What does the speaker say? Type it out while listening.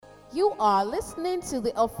You are listening to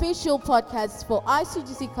the official podcast for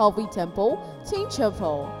ICGC Calvary Temple, Team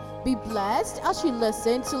Chapel. Be blessed as you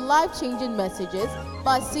listen to life-changing messages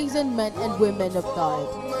by seasoned men and women of God.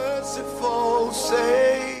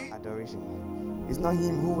 Adoration. It's not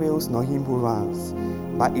him who wills, nor him who runs,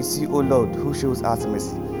 but it's you, O Lord, who shows us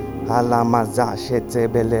mercy. Hala maza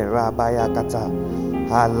shetebele rabaya kata.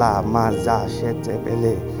 Hala maza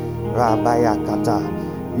shetebele rabaya kata.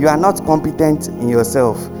 You are not competent in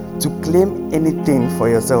yourself to claim anything for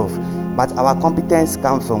yourself, but our competence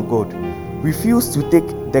comes from God. Refuse to take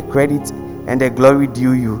the credit and the glory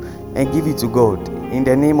due you and give it to God. In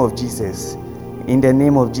the name of Jesus. In the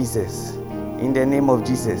name of Jesus. In the name of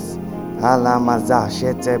Jesus. Hala maza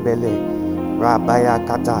shetebele rabaya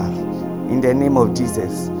kata. In the name of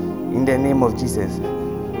Jesus. In the name of Jesus.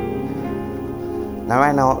 Now,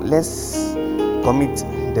 right now, let's commit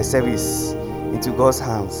the service into God's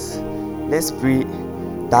hands. Let's pray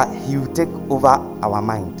that He will take over our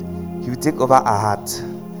mind. He will take over our heart.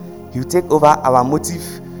 He will take over our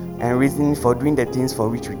motive and reason for doing the things for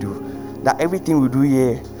which we do. That everything we do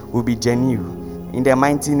here will be genuine. In the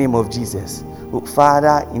mighty name of Jesus. Oh,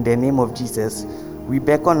 Father, in the name of Jesus, we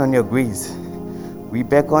beckon on your grace. We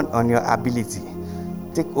beckon on your ability.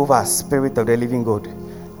 Take over, Spirit of the living God.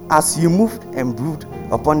 As you moved and brood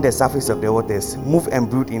upon the surface of the waters, move and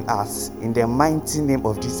brood in us. In the mighty name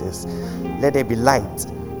of Jesus, let there be light.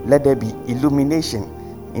 Let there be illumination.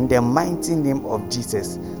 In the mighty name of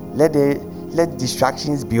Jesus, let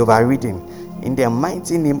distractions be overridden. In the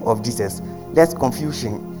mighty name of Jesus, let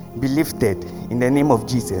confusion be lifted. In the name of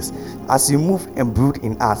Jesus, as you move and brood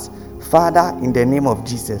in us, Father, in the name of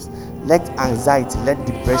Jesus, let anxiety, let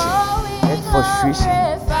depression, let frustration,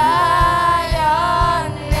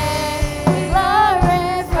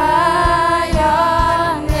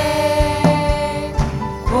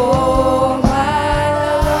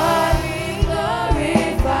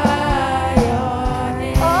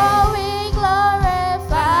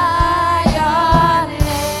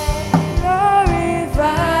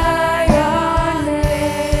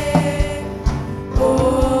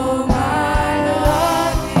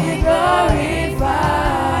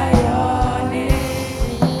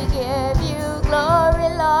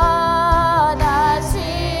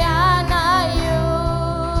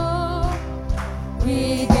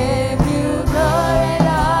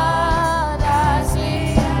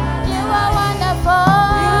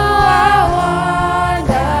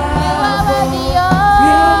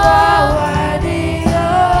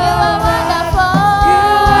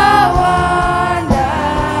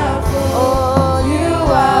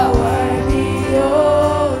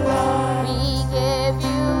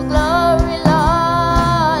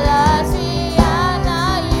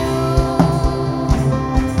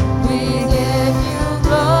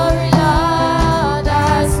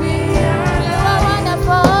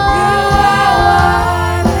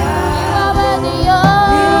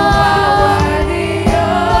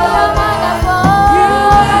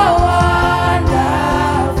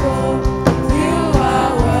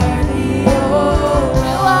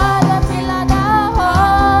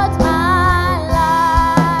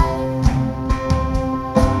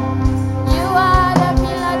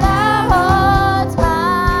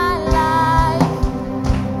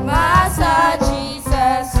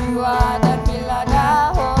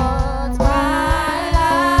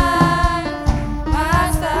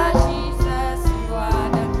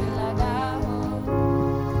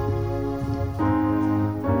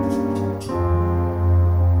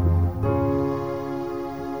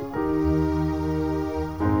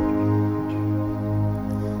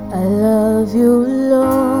 I love you,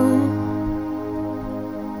 Lord,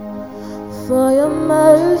 for your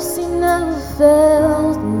mercy never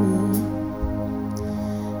failed me.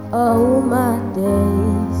 All my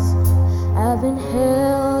days I've been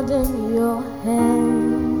held in your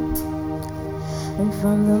hand, and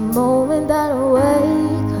from the moment that I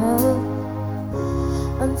wake up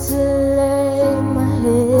until I lay my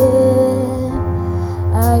head,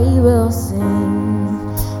 I will sing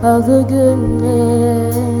of the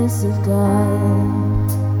goodness of God.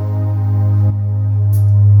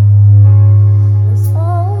 As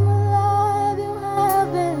all my life you have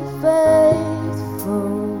been faithful,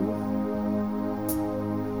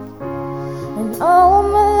 and all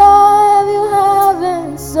my life you have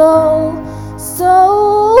been so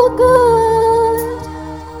good.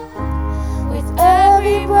 With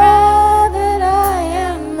every breath that I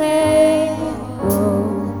am able,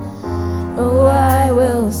 oh, I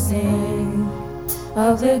will sing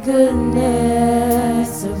of the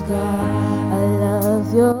goodness of God. I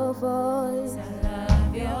love your voice. I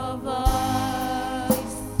love your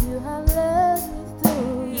voice. You have led me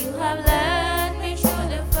through. You have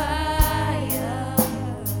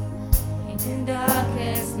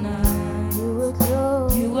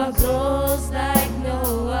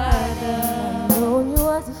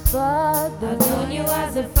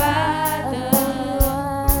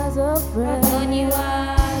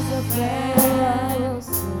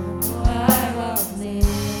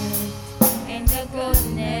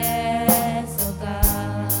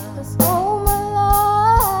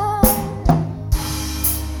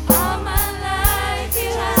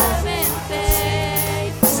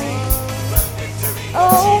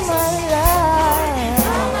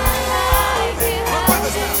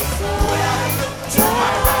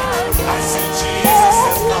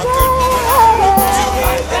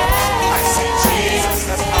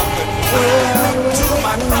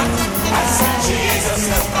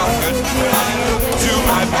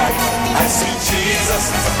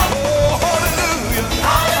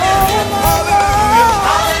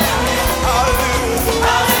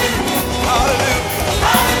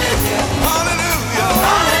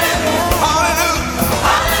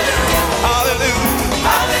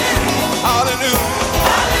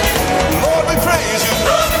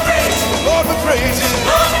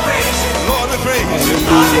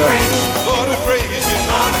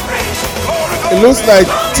It looks like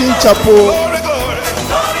Teen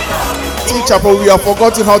Chapel, we have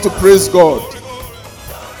forgotten how to praise God.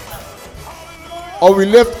 Or we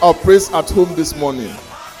left our praise at home this morning.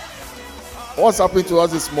 What's happened to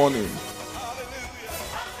us this morning?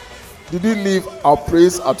 Did we leave our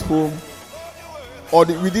praise at home? Or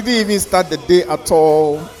we didn't even start the day at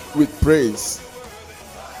all with praise?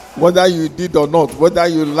 Whether you did or not, whether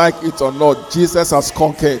you like it or not, Jesus has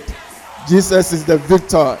conquered. Jesus is the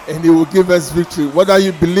victor and he will give us victory. Whether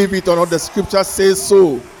you believe it or not, the scripture says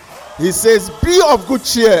so. He says, be of good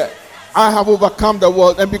cheer. I have overcome the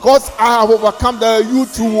world. And because I have overcome you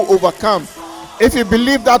too will overcome. If you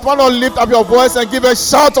believe that, why not lift up your voice and give a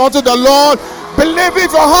shout unto the Lord? Believe in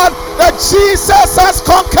your heart that Jesus has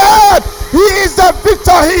conquered. He is the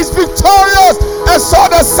victor. He is victorious. And so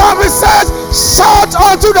the psalmist says, shout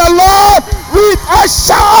unto the Lord with a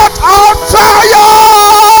shout of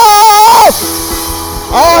triumph.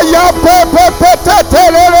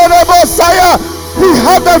 We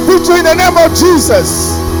have the victory in the name of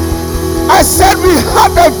Jesus. I said we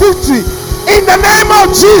have the victory in the name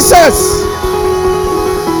of Jesus.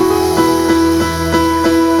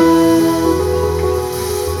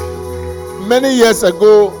 Many years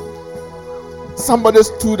ago, somebody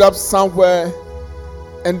stood up somewhere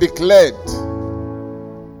and declared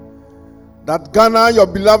that Ghana, your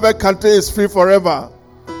beloved country, is free forever.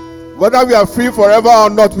 Whether we are free forever or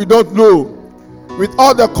not, we don't know. With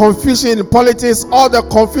all the confusion in politics, all the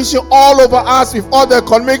confusion all over us, with all the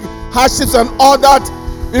economic hardships and all that,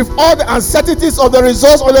 with all the uncertainties of the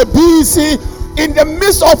results of the BEC, in the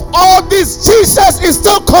midst of all this, Jesus is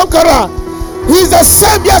still conqueror. He is the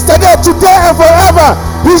same yesterday, today, and forever.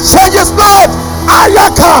 He changes not.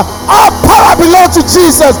 Ayaka, all power belongs to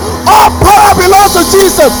Jesus. All power belongs to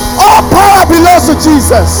Jesus. All power belongs to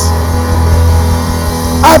Jesus.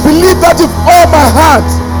 I believe that with all my heart,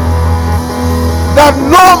 that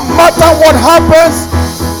no matter what happens,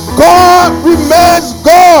 God remains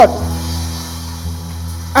God.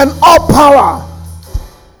 And all power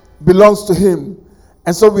belongs to him.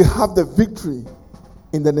 And so we have the victory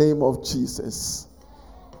in the name of Jesus.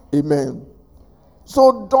 Amen.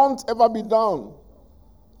 So don't ever be down.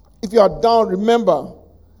 If you are down, remember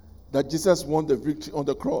that Jesus won the victory on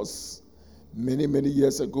the cross many, many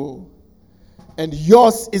years ago. And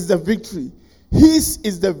yours is the victory. His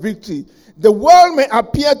is the victory. The world may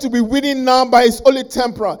appear to be winning now, but it's only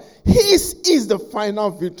temporal. His is the final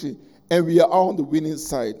victory. And we are on the winning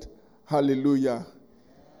side. Hallelujah.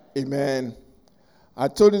 Amen. I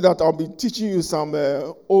told you that I'll be teaching you some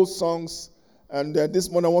old songs. And this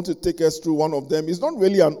morning I want to take us through one of them. It's not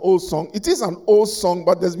really an old song. It is an old song,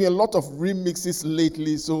 but there's been a lot of remixes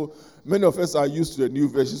lately. So many of us are used to the new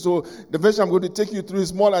version. So the version I'm going to take you through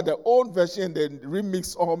is more like the old version and the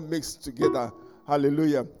remix all mixed together.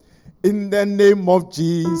 Hallelujah. In the name of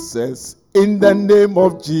Jesus, in the name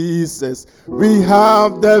of Jesus, we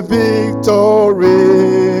have the victory.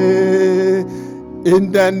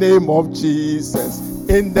 In the name of Jesus,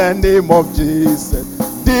 in the name of Jesus,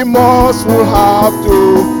 demons will have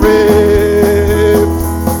to pray.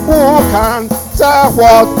 Who can tell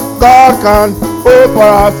what God can do for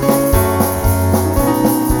us?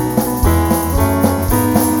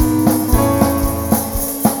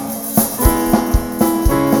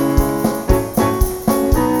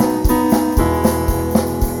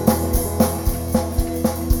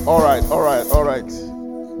 All right.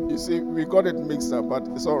 You see, we got it mixed up, but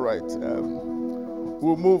it's all right.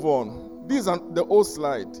 We'll move on. These are the old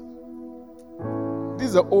slide. This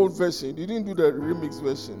is the old version. You didn't do the remix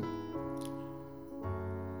version.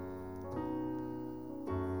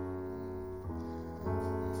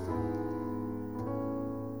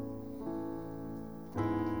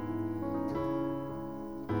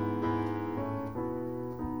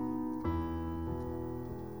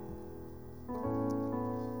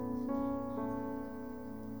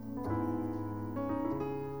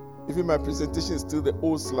 Even my presentation is still the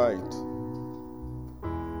old slide.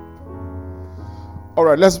 All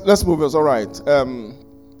right, let's move on. All right.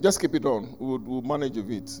 Just keep it on. We'll manage with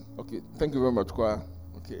it. Okay. Thank you very much, choir.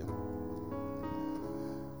 Okay.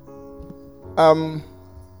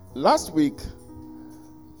 Last week,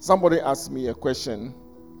 somebody asked me a question,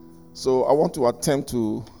 so I want to attempt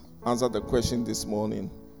to answer the question this morning.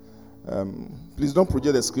 Please don't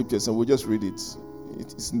project the scriptures, and we'll just read it.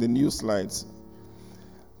 It's in the new slides.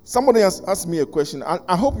 Somebody has asked me a question, and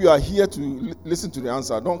I hope you are here to listen to the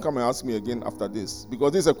answer. Don't come and ask me again after this,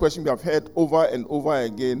 because this is a question we have heard over and over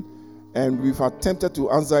again, and we've attempted to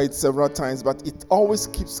answer it several times, but it always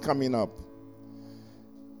keeps coming up.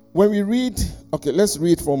 When we read, okay, let's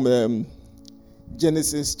read from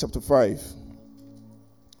Genesis chapter 5.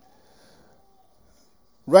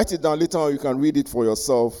 Write it down later on. You can read it for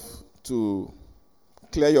yourself to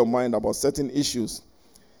clear your mind about certain issues.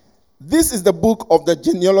 This is the book of the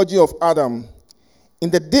genealogy of Adam. In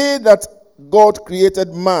the day that God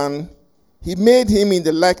created man, he made him in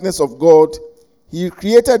the likeness of God. He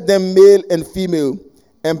created them male and female,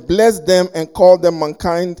 and blessed them and called them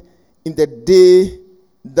mankind in the day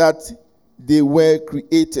that they were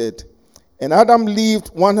created. And Adam lived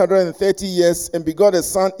 130 years and begot a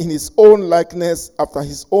son in his own likeness after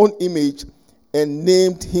his own image, and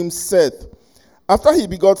named him Seth. After he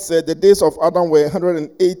begot Seth, the days of Adam were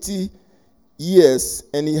 180 years,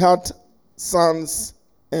 and he had sons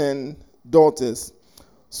and daughters.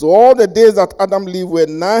 So all the days that Adam lived were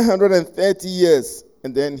 930 years,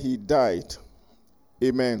 and then he died.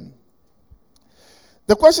 Amen.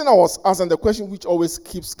 The question I was asked, and the question which always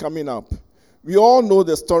keeps coming up, we all know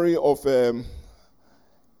the story of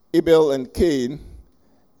Abel and Cain,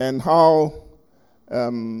 and how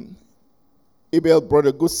Abel brought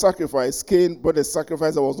a good sacrifice. Cain brought a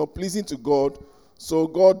sacrifice that was not pleasing to God, so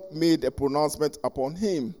God made a pronouncement upon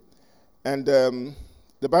him. And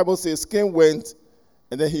the Bible says Cain went,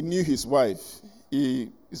 and then he knew his wife.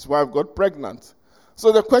 His wife got pregnant.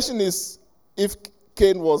 So the question is, if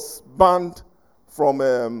Cain was banned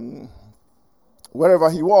from wherever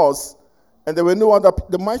he was, and there were no other,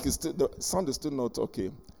 the sound is still not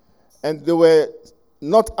okay, and there were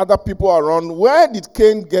not other people around, where did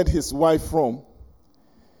Cain get his wife from?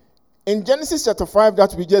 In Genesis chapter 5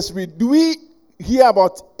 that we just read, do we hear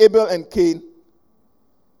about Abel and Cain?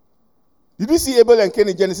 Did we see Abel and Cain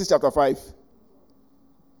in Genesis chapter 5?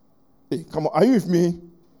 Hey, come on, are you with me?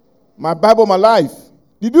 My Bible, my life.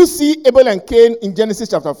 Did you see Abel and Cain in Genesis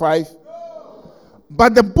chapter 5? No.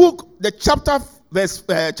 But the book, the chapter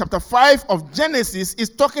 5 of Genesis is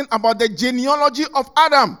talking about the genealogy of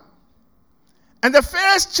Adam. And the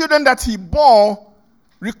first children that he bore,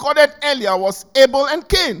 recorded earlier, was Abel and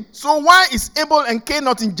Cain. So why is Abel and Cain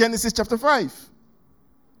not in Genesis chapter 5?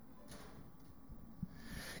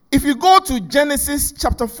 If you go to Genesis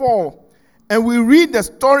chapter 4, and we read the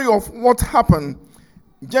story of what happened,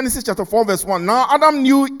 Genesis chapter 4 verse 1. Now Adam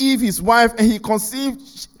knew Eve his wife, and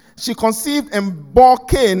she conceived and bore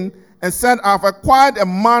Cain, and said, I have acquired a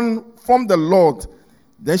man from the Lord.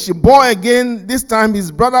 Then she bore again, this time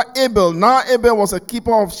his brother Abel. Now Abel was a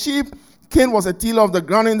keeper of sheep, Cain was a tiller of the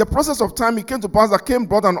ground. In the process of time, it came to pass that Cain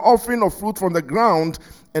brought an offering of fruit from the ground,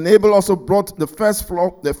 and Abel also brought the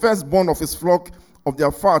firstborn of his flock of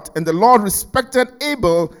their fat. And the Lord respected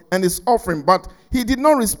Abel and his offering, but he did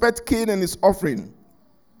not respect Cain and his offering.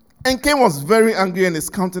 And Cain was very angry, and his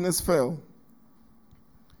countenance fell.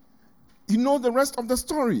 You know the rest of the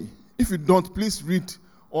story. If you don't, please read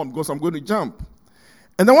on, because I'm going to jump.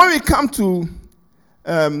 And then when we come to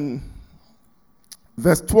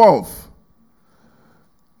verse 12,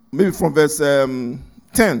 maybe from verse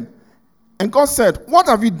 10, and God said, what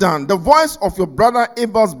have you done? The voice of your brother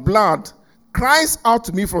Abel's blood cries out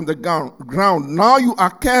to me from the ground. Now you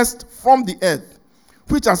are cursed from the earth,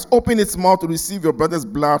 which has opened its mouth to receive your brother's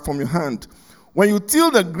blood from your hand. When you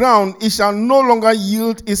till the ground, it shall no longer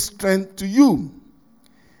yield its strength to you.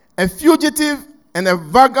 A fugitive and a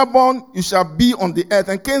vagabond you shall be on the earth.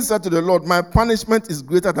 And Cain said to the Lord, my punishment is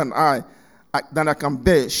greater than I can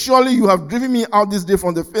bear. Surely you have driven me out this day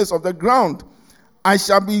from the face of the ground. I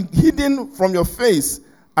shall be hidden from your face.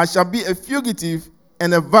 I shall be a fugitive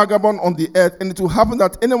and a vagabond on the earth. And it will happen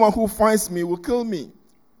that anyone who finds me will kill me.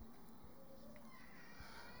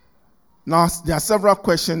 Now, there are several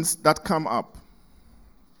questions that come up.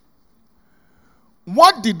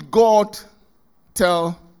 What did God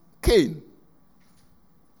tell Cain?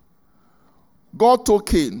 God told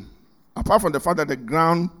Cain, apart from the fact that the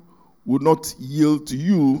ground would not yield to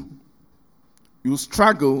you, you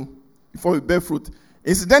struggle before you bear fruit.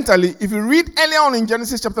 Incidentally, if you read earlier on in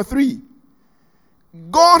Genesis chapter 3,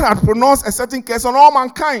 God had pronounced a certain curse on all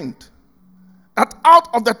mankind, that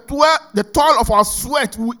out of the toil of our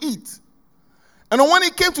sweat we will eat. And when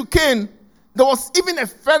it came to Cain, there was even a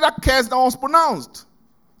further curse that was pronounced.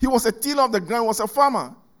 He was a tiller of the ground, was a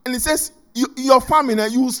farmer. And he says, your farming,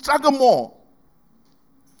 you will struggle more.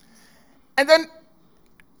 And then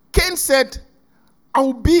Cain said, I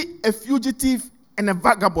will be a fugitive and a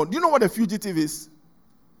vagabond. Do you know what a fugitive is?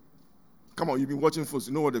 Come on, you've been watching folks,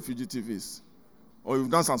 you know what a fugitive is. Or you've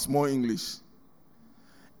done some small English.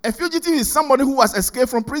 A fugitive is somebody who has escaped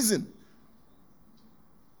from prison.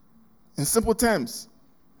 In simple terms.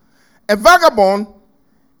 A vagabond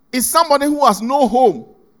is somebody who has no home.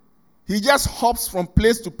 He just hops from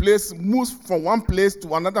place to place, moves from one place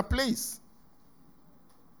to another place.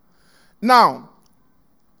 Now,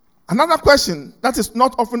 another question that is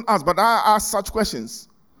not often asked, but I ask such questions.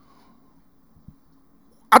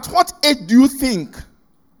 At what age do you think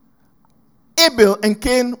Abel and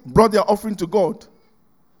Cain brought their offering to God?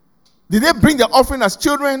 Did they bring their offering as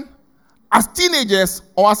children, as teenagers,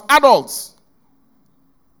 or as adults?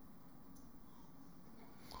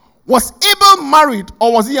 Was Abel married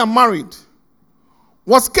or was he unmarried?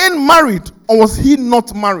 Was Cain married or was he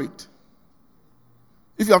not married?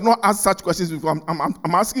 If you have not asked such questions before,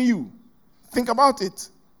 I'm asking you. Think about it.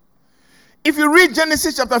 If you read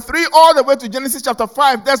Genesis chapter 3 all the way to Genesis chapter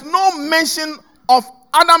 5, there's no mention of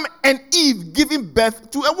Adam and Eve giving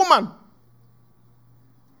birth to a woman.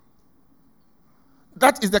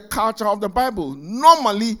 That is the culture of the Bible.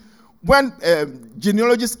 Normally, when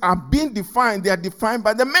genealogies are being defined, they are defined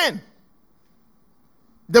by the men.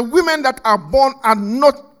 The women that are born are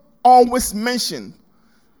not always mentioned.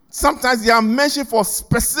 Sometimes they are mentioned for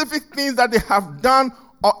specific things that they have done,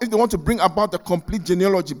 or if they want to bring about the complete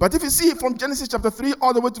genealogy. But if you see from Genesis chapter 3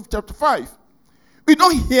 all the way to chapter 5, we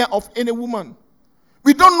don't hear of any woman.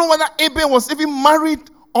 We don't know whether Abel was even married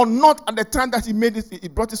or not at the time that he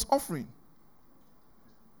brought his offering.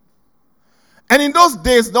 And in those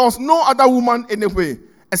days, there was no other woman anyway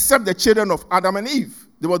except the children of Adam and Eve.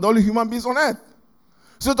 They were the only human beings on earth.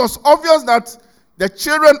 So it was obvious that the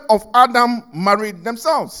children of Adam married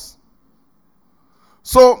themselves.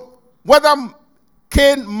 So whether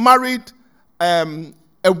Cain married a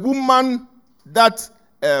woman that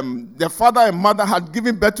their father and mother had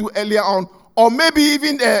given birth to earlier on, or maybe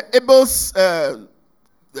even Abel's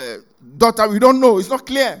daughter, we don't know. It's not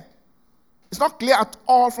clear. It's not clear at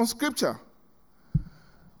all from Scripture.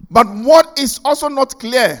 But what is also not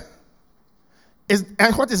clear is,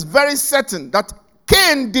 and what is very certain, that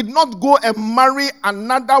Cain did not go and marry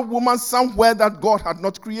another woman somewhere that God had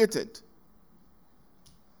not created.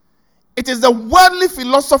 It is the worldly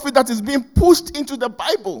philosophy that is being pushed into the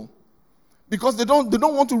Bible, because they don't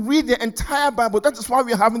want to read the entire Bible. That is why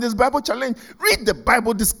we are having this Bible challenge. Read the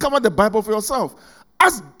Bible, discover the Bible for yourself.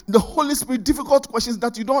 Ask the Holy Spirit difficult questions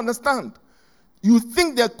that you don't understand. You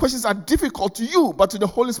think their questions are difficult to you, but to the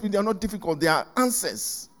Holy Spirit they are not difficult. They are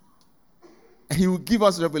answers. And He will give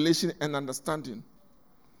us revelation and understanding.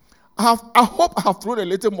 I hope I have thrown a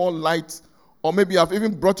little more light, or maybe I've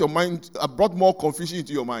even brought more confusion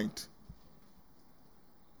into your mind.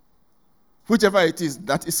 Whichever it is,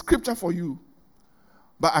 that is Scripture for you.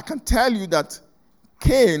 But I can tell you that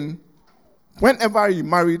Cain, whenever he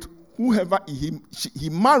married, whoever he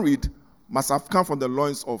married must have come from the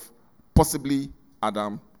loins of possibly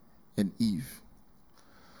Adam and Eve.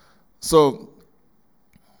 So,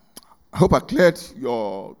 I hope I cleared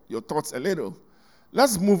your thoughts a little.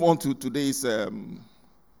 Let's move on to today's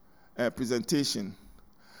presentation.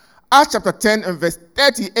 Acts chapter 10 and verse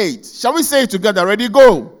 38. Shall we say it together? Ready,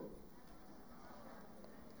 go.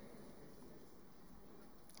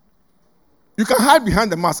 You can hide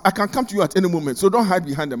behind the mask. I can come to you at any moment, so don't hide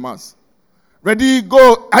behind the mask. Ready,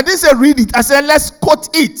 go. I didn't say read it. I said let's quote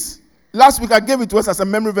it. Last week I gave it to us as a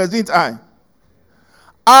memory verse, didn't I?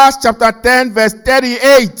 Acts chapter 10 verse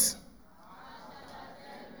 38.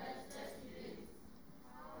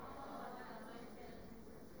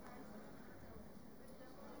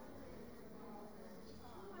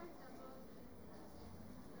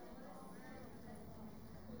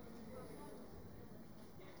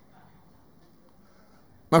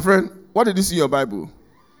 My friend, what did you see in your Bible?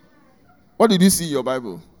 What did you see in your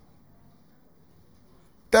Bible?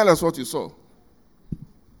 Tell us what you saw.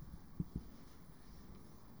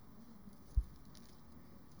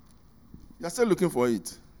 You're still looking for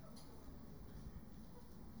it.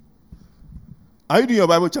 Are you doing your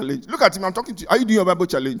Bible challenge? Look at him, I'm talking to you. Are you doing your Bible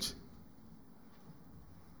challenge?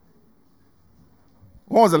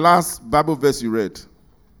 What was the last Bible verse you read?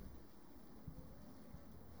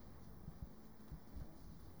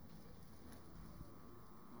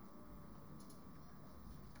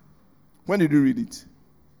 When did you read it?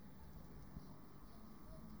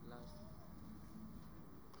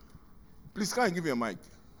 Please, can I give you a mic?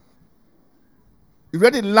 You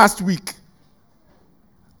read it last week.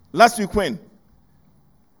 Last week when?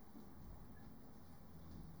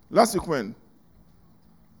 Last week when?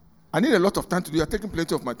 I need a lot of time to do it. You're taking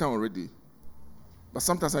plenty of my time already. But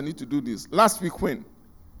sometimes I need to do this. Last week when?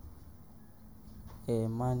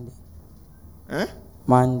 Monday. Eh?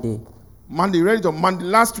 Monday. Monday, read it on Monday.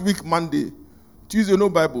 Last week, Monday. Tuesday, no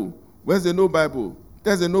Bible. Wednesday, no Bible.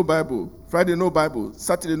 Thursday, no Bible. Friday, no Bible.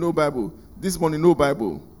 Saturday, no Bible. This morning, no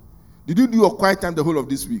Bible. Did you do your quiet time the whole of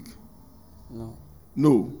this week? No.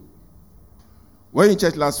 No. Were you in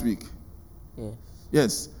church last week? Yes.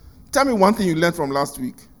 Yes. Tell me one thing you learned from last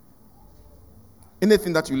week.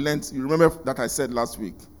 Anything that you learned, you remember that I said last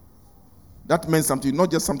week. That meant something, not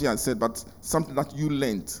just something I said, but something that you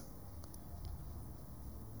learned.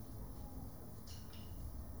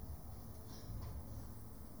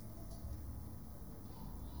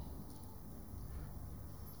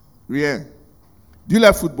 Yeah. Do you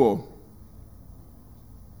like football?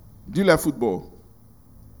 Do you like football?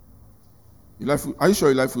 You like are you sure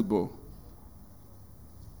you like football?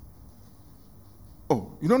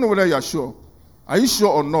 Oh, you don't know whether you are sure. Are you sure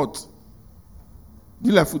or not? Do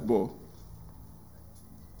you like football?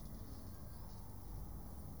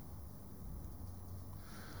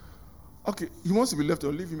 Okay, he wants to be left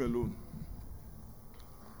alone. Leave him alone.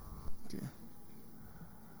 Okay.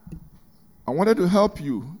 I wanted to help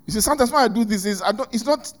you. You see, sometimes when I do this, it's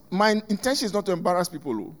not my intention is not to embarrass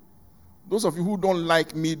people. Oh. Those of you who don't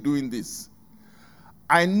like me doing this,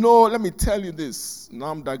 I know. Let me tell you this. Now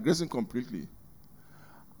I'm digressing completely.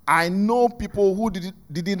 I know people who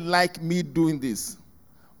didn't like me doing this,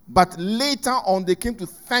 but later on they came to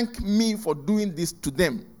thank me for doing this to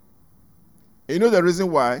them. And you know the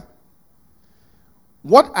reason why?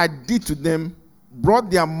 What I did to them brought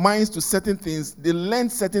their minds to certain things. They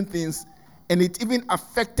learned certain things, and it even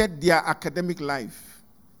affected their academic life.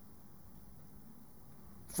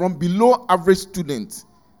 From below average students,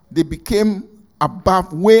 they became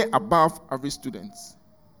way above average students.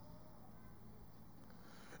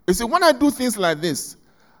 You see, when I do things like this,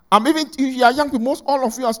 if you are young people, most all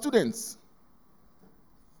of you are students.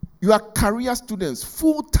 You are career students,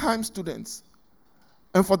 full-time students.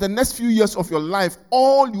 And for the next few years of your life,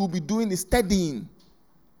 all you will be doing is studying.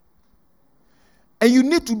 And you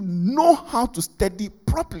need to know how to study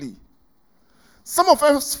properly. Some of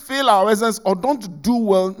us fail our exams or don't do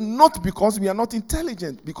well, not because we are not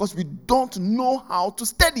intelligent, because we don't know how to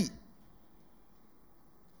study.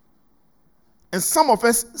 And some of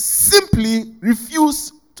us simply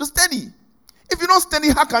refuse to study. If you don't study,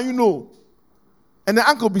 how can you know? And the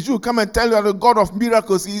Uncle Bijou will come and tell you that the God of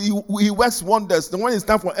miracles, he works wonders. Then when it's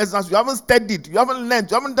time for exams, you haven't studied, you haven't learned,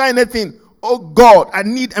 you haven't done anything. Oh God, I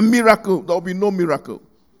need a miracle. There will be no miracle.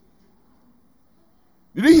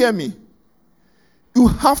 Did you hear me? You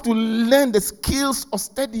have to learn the skills of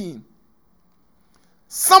studying.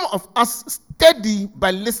 Some of us study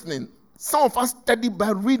by listening. Some of us study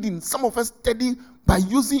by reading. Some of us study by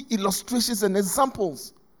using illustrations and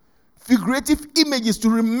examples. Figurative images to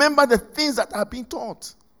remember the things that are being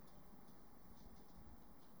taught.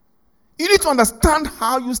 You need to understand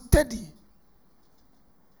how you study.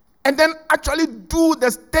 And then actually do the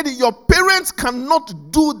study. Your parents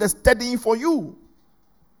cannot do the studying for you.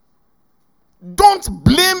 Don't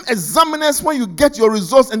blame examiners when you get your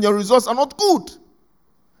results and your results are not good.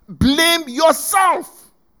 Blame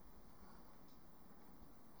yourself.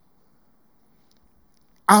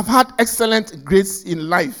 I've had excellent grades in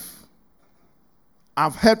life.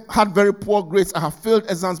 I've had very poor grades. I have failed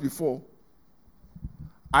exams before.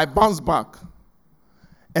 I bounce back.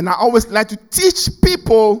 And I always like to teach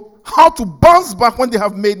people how to bounce back when they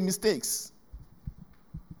have made mistakes.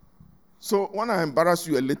 So when I embarrass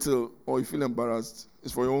you a little, or you feel embarrassed,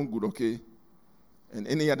 it's for your own good, okay? And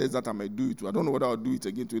any others that I might do it to. I don't know whether I'll do it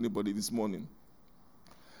again to anybody this morning.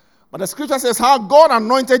 But the scripture says how God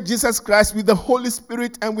anointed Jesus Christ with the Holy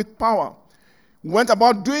Spirit and with power. He went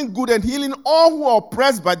about doing good and healing all who are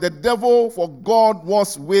oppressed by the devil, for God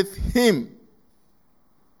was with him.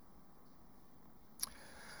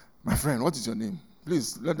 My friend, what is your name?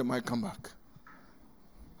 Please, let the mic come back.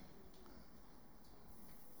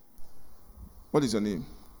 What is your name?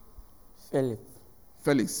 Philip.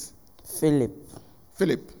 Felix. Philip.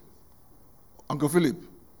 Philip. Uncle Philip.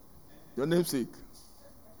 Your namesake.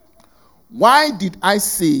 Why did I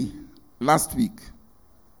say last week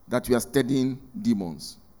that we are studying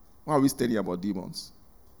demons? Why are we studying about demons?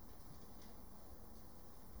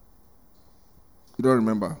 You don't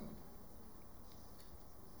remember?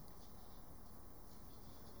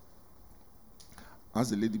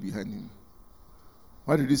 Ask the lady behind him.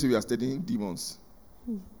 Why did you say we are studying demons?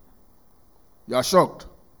 You are shocked.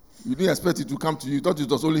 You didn't expect it to come to you. You thought it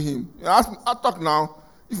was only him. I'll talk now.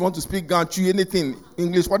 If you want to speak Ganchu, anything,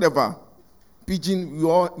 English, whatever, Pidgin,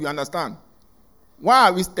 you understand. Why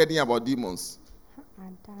are we studying about demons? I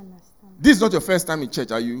don't understand. This is not your first time in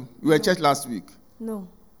church, are you? You were in church last week. No.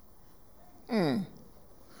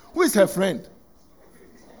 Who is her friend?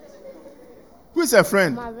 Who is her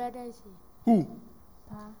friend? My brother is here. Who?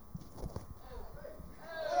 Pa.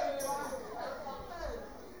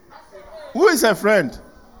 Who is her friend?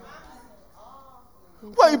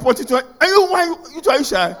 Why are you pointing to her? Are you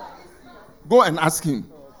shy? Go and ask him.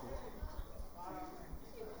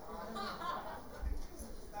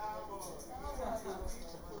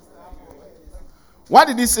 Why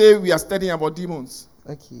did he say we are studying about demons?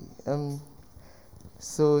 Okay.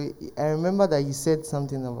 So I remember that you said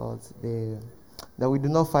something about that we do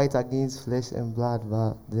not fight against flesh and blood,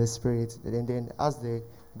 but the spirit. And then, as the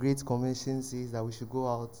Great Commission says that we should go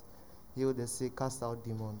out, heal the sick, cast out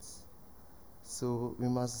demons. So we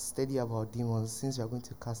must study about demons since we are going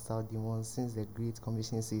to cast out demons. Since the Great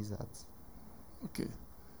Commission says that. Okay.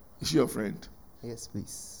 Is she your friend? Yes,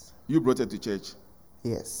 please. You brought her to church.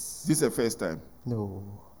 Yes. This is the first time. No.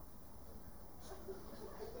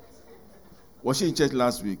 Was she in church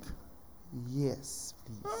last week? Yes,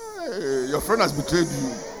 please. Hey, your friend has betrayed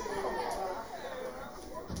you.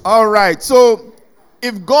 All right. So,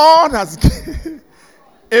 if God has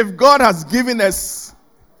given us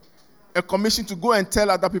a commission to go and tell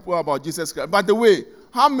other people about Jesus Christ. By the way,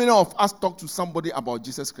 how many of us talked to somebody about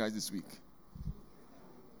Jesus Christ this week?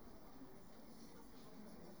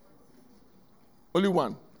 Only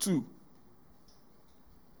one, two.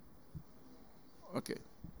 Okay.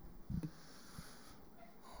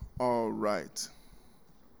 All right.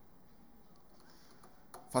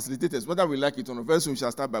 Facilitators, whether we like it or not, very soon we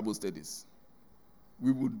shall start Bible studies.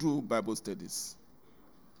 We will do Bible studies.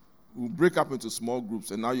 We'll break up into small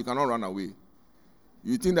groups, and now you cannot run away.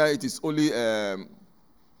 You think that it is only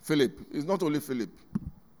Philip. It's not only Philip.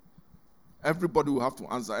 Everybody will have to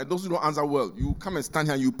answer. And those who don't answer well, you come and stand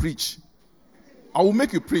here and you preach. I will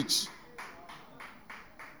make you preach.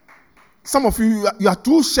 Some of you are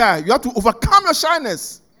too shy. You have to overcome your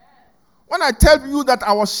shyness. When I tell you that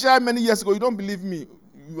I was shy many years ago, you don't believe me.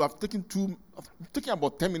 You have taken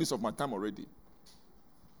about 10 minutes of my time already.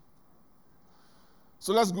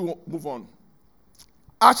 So let's move on.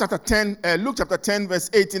 Luke chapter 10, verse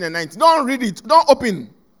 18 and 19. Don't read it. Don't open.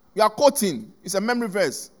 You are quoting. It's a memory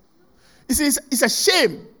verse. It says, it's a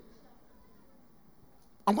shame.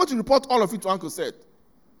 I'm going to report all of it to Uncle Seth.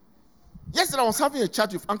 Yesterday I was having a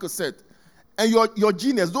chat with Uncle Seth. And your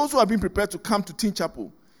genius, those who have been prepared to come to Teen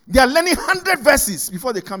Chapel, they are learning 100 verses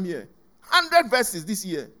before they come here. 100 verses this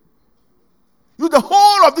year. You, the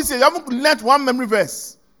whole of this year, you haven't learned one memory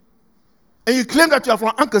verse. And you claim that you are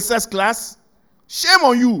from Uncle Seth's class? Shame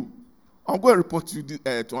on you. I'm going to report you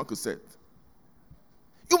to Uncle Seth.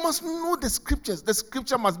 You must know the scriptures. The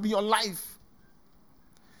scripture must be your life.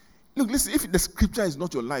 Look, listen, if the scripture is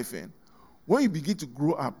not your life, when you begin to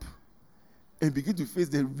grow up and begin to face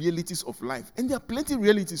the realities of life, and there are plenty of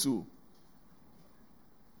realities,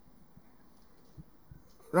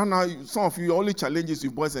 right now, some of you only challenges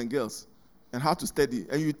with boys and girls and how to study,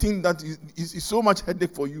 and you think that is so much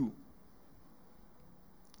headache for you.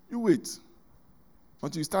 You wait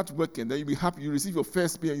until you start working, then you'll be happy. You receive your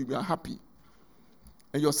first pay and you'll be happy.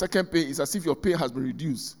 And your second pay is as if your pay has been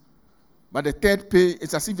reduced. But the third pay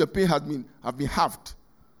is as if your pay have been halved.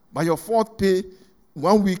 By your fourth pay,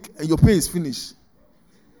 1 week, and your pay is finished.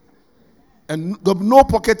 And there'll be no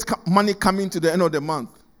pocket money coming to the end of the month.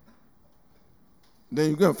 Then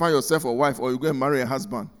you're going to find yourself a wife or you're going to marry a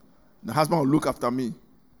husband. The husband will look after me.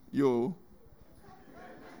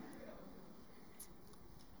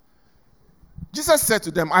 Jesus said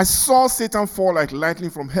to them, I saw Satan fall like lightning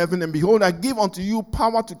from heaven, and behold, I give unto you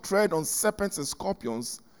power to tread on serpents and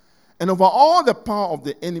scorpions, and over all the power of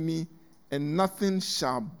the enemy, and nothing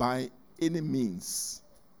shall by any means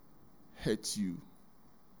hurt you.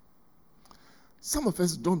 Some of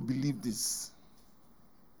us don't believe this.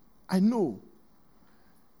 I know.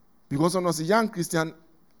 Because when I was a young Christian,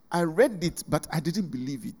 I read it, but I didn't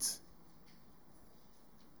believe it.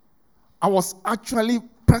 I was actually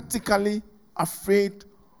practically afraid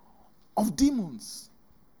of demons.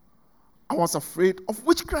 I was afraid of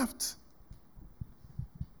witchcraft.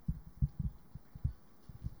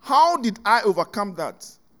 How did I overcome that?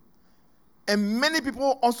 And many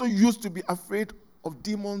people also used to be afraid of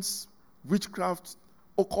demons, witchcraft,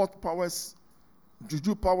 occult powers,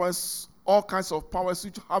 juju powers, all kinds of powers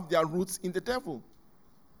which have their roots in the devil.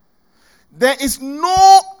 There is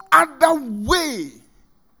no other way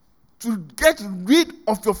to get rid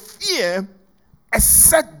of your fear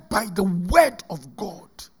except by the word of God.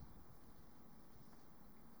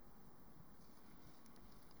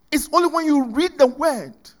 It's only when you read the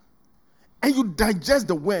word and you digest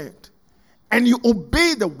the word and you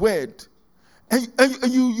obey the word and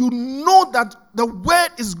you know that the word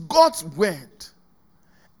is God's word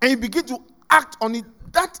and you begin to act on it.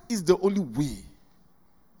 That is the only way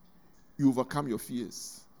you overcome your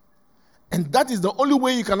fears. And that is the only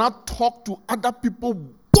way you cannot talk to other people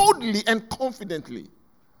boldly and confidently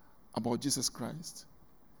about Jesus Christ.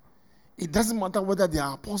 It doesn't matter whether they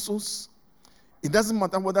are apostles. It doesn't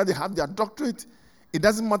matter whether they have their doctorate. It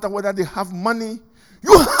doesn't matter whether they have money.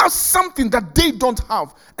 You have something that they don't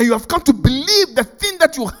have. And you have come to believe the thing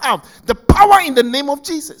that you have, the power in the name of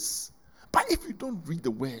Jesus. But if you don't read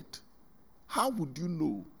the word, how would you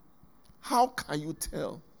know? How can you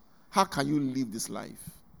tell? How can you live this life?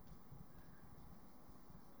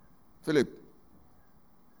 Philip,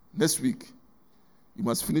 next week, you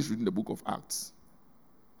must finish reading the book of Acts.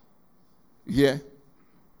 Yeah?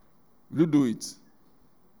 Will you do it?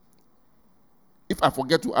 If I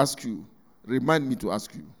forget to ask you, remind me to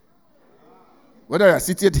ask you. Whether you are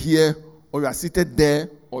seated here, or you are seated there,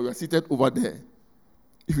 or you are seated over there.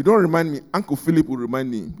 If you don't remind me, Uncle Philip will remind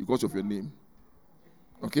me because of your name.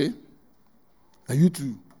 Okay? And you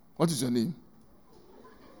too. What is your name?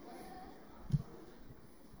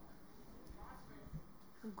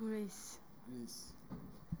 Grace. Grace.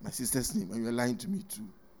 My sister's name, and you are lying to me too.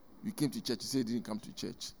 You came to church, you said you didn't come to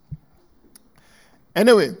church.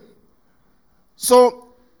 Anyway,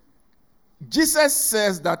 so Jesus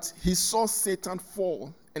says that he saw Satan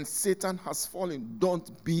fall, and Satan has fallen.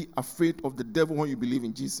 Don't be afraid of the devil when you believe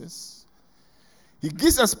in Jesus. He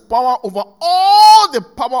gives us power over all the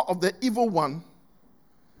power of the evil one.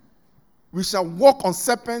 We shall walk on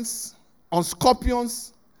serpents, on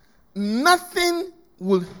scorpions. Nothing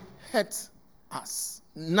will hurt us.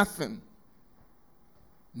 Nothing.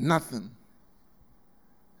 Nothing.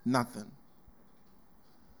 Nothing.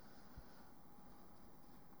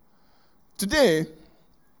 Today,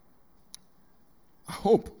 I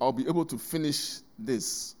hope I'll be able to finish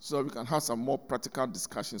this so that we can have some more practical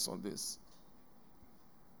discussions on this.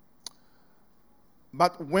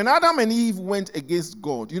 But when Adam and Eve went against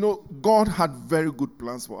God, God had very good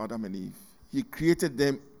plans for Adam and Eve. He created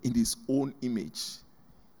them in his own image,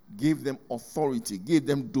 gave them authority, gave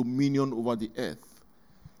them dominion over the earth,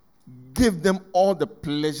 gave them all the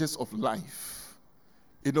pleasures of life.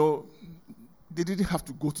 They didn't have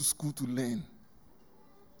to go to school to learn.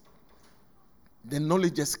 The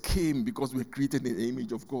knowledge just came because we were created in the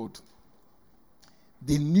image of God.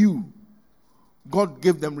 They knew. God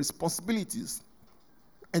gave them responsibilities.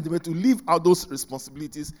 And they were to live out those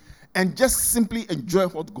responsibilities and just simply enjoy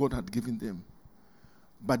what God had given them.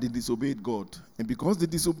 But they disobeyed God. And because they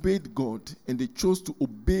disobeyed God and they chose to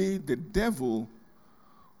obey the devil,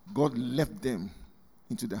 God left them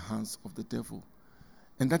into the hands of the devil.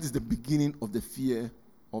 And that is the beginning of the fear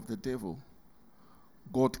of the devil.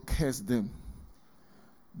 God cursed them.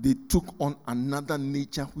 They took on another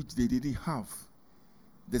nature which they didn't have.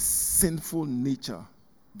 The sinful nature,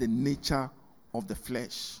 the nature of the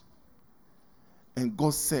flesh. And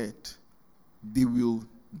God said, they will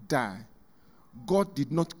die. God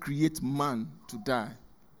did not create man to die.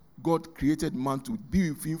 God created man to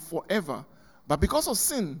be with him forever. But because of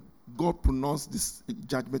sin, God pronounced this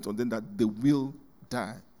judgment on them that they will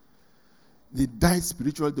die. They died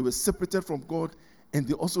spiritually. They were separated from God, and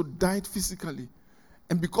they also died physically.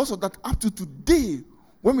 And because of that, up to today,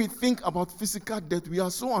 when we think about physical death, we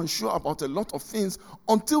are so unsure about a lot of things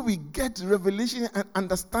until we get revelation and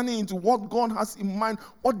understanding into what God has in mind,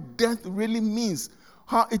 what death really means,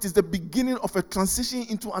 how it is the beginning of a transition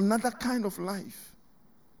into another kind of life.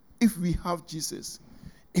 If we have Jesus.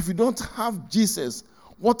 If you don't have Jesus,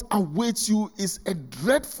 what awaits you is a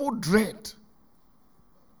dreadful dread.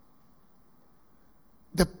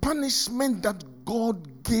 The punishment that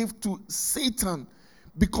God gave to Satan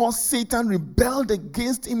because Satan rebelled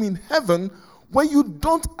against him in heaven, when you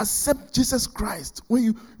don't accept Jesus Christ,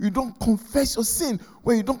 when you don't confess your sin,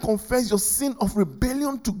 when you don't confess your sin of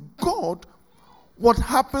rebellion to God, what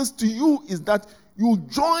happens to you is that you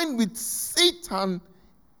join with Satan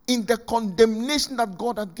in the condemnation that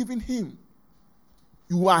God had given him.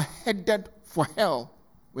 You are headed for hell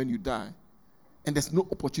when you die, and there's no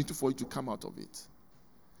opportunity for you to come out of it.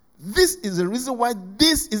 This is the reason why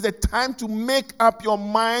this is the time to make up your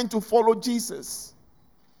mind to follow Jesus.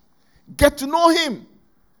 Get to know him.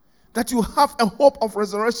 That you have a hope of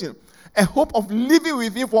resurrection. A hope of living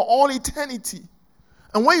with him for all eternity.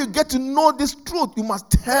 And when you get to know this truth, you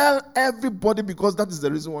must tell everybody, because that is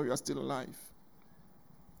the reason why you are still alive.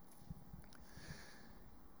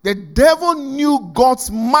 The devil knew God's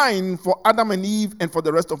mind for Adam and Eve and for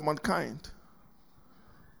the rest of mankind.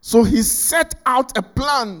 So he set out a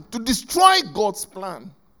plan to destroy God's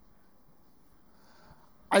plan.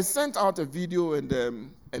 I sent out a video and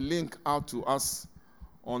a link out to us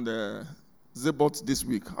on the Zebot this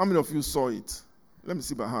week. How many of you saw it? Let me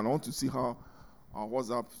see by hand. I want to see how our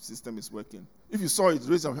WhatsApp system is working. If you saw it,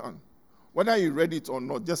 raise your hand. Whether you read it or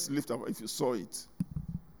not, just lift up if you saw it.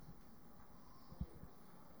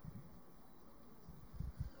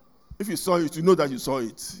 If you saw it, you know that you saw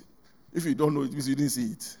it. If you don't know it, means you didn't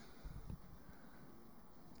see it.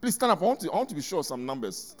 Please stand up. I want to be sure of some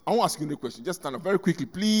numbers. I won't ask you any question. Just stand up very quickly.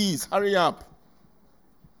 Please, hurry up.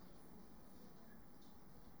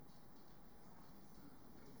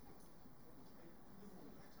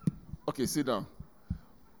 Okay, sit down.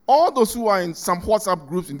 All those who are in some WhatsApp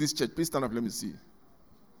groups in this church, please stand up. Let me see.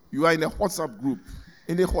 You are in a WhatsApp group.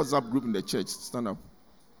 Any WhatsApp group in the church, stand up.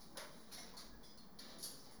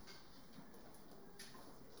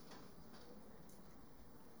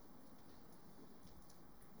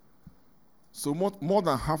 So more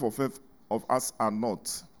than half of us are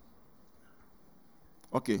not.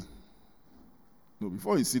 Okay. No,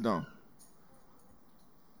 before you sit down.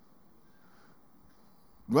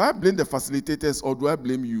 Do I blame the facilitators or do I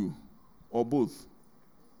blame you? Or both?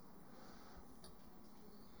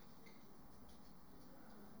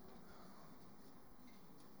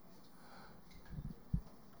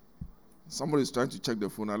 Somebody is trying to check the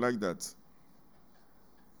phone. I like that.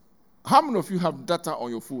 How many of you have data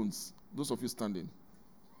on your phones? Those of you standing.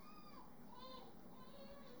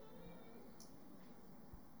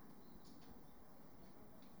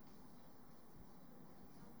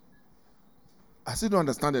 I still don't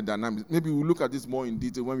understand the dynamics. Maybe we'll look at this more in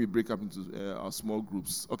detail when we break up into our small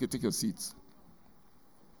groups. Okay, take your seats.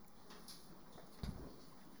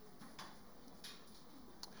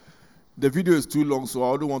 The video is too long, so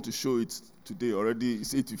I don't want to show it today. Already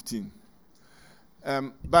it's 8:15.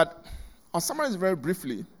 But I'll summarize very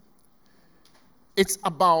briefly. It's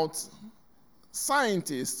about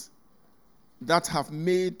scientists that have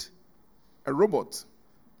made a robot.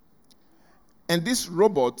 And this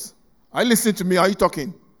robot, are you listening to me? Are you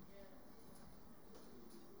talking?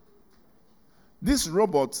 This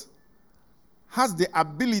robot has the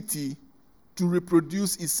ability to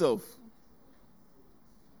reproduce itself.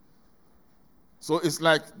 So it's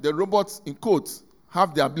like the robots, in quotes,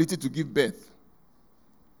 have the ability to give birth.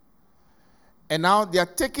 And now they are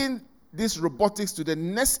taking this robotics to the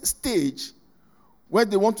next stage where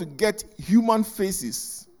they want to get human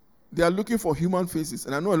faces. They are looking for human faces.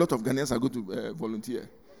 And I know a lot of Ghanaians are going to volunteer.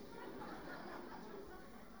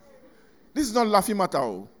 This is not laughing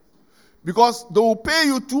matter. Because they will pay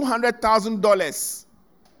you $200,000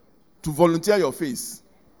 to volunteer your face.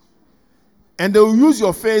 And they will use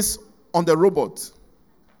your face on the robot.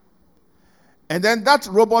 And then that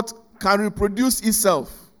robot can reproduce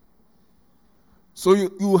itself. So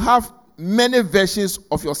you have many versions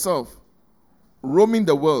of yourself roaming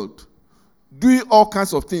the world, doing all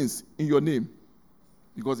kinds of things in your name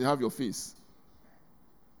because they have your face.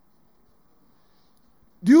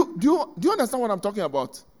 Do you understand what I'm talking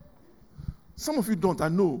about? Some of you don't, I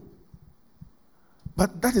know.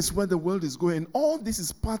 But that is where the world is going. All this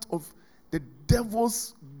is part of the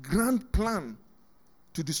devil's grand plan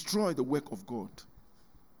to destroy the work of God.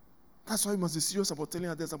 That's why you must be serious about telling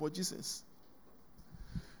others about Jesus.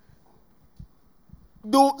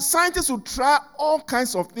 Though scientists will try all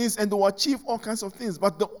kinds of things and they will achieve all kinds of things,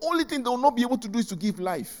 but the only thing they will not be able to do is to give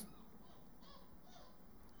life.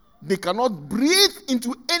 They cannot breathe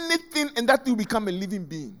into anything and that will become a living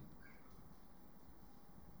being.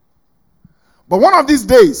 But one of these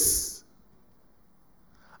days,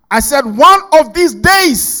 I said one of these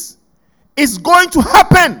days is going to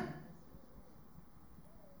happen.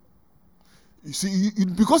 You see,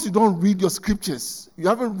 because you don't read your scriptures, you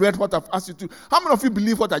haven't read what I've asked you to. How many of you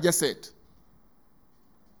believe what I just said?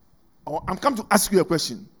 Oh, I'm come to ask you a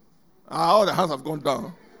question. All the hands have gone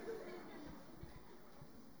down.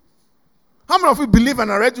 How many of you believe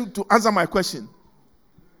and are ready to answer my question?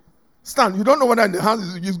 Stand. You don't know whether the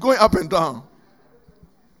hands is going up and down.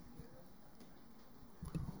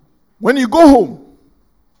 When you go home,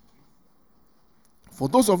 for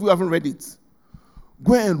those of you who haven't read it,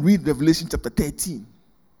 go and read Revelation chapter 13.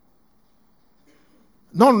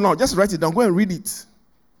 No, just write it down. Go and read it.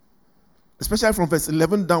 Especially from verse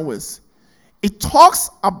 11 downwards. It talks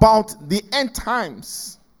about the end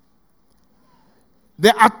times.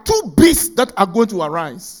 There are two beasts that are going to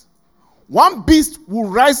arise. One beast will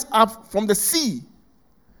rise up from the sea.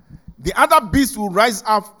 The other beast will rise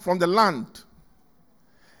up from the land.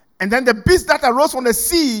 And then the beast that arose from the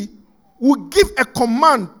sea will give a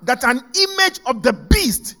command that an image of the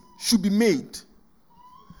beast should be made.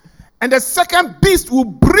 And the second beast will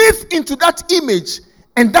breathe into that image,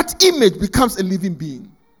 and that image becomes a living being.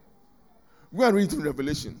 We are reading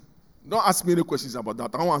Revelation. Don't ask me any questions about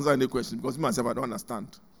that. I won't answer any questions because myself I don't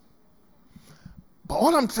understand. But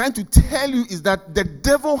all I'm trying to tell you is that the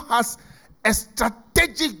devil has a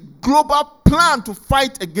strategic global plan to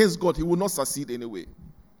fight against God. He will not succeed anyway.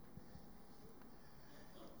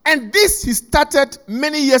 And this he started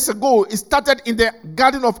many years ago. It started in the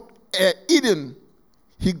Garden of Eden.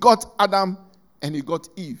 He got Adam and he got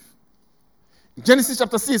Eve. Genesis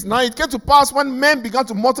chapter 6. Now it came to pass when men began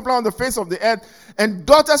to multiply on the face of the earth, and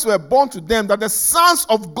daughters were born to them, that the sons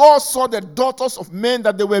of God saw the daughters of men,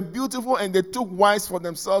 that they were beautiful, and they took wives for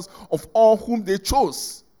themselves of all whom they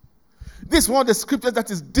chose. This is one of the scriptures that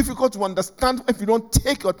is difficult to understand if you don't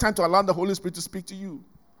take your time to allow the Holy Spirit to speak to you.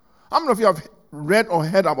 How many of you have read or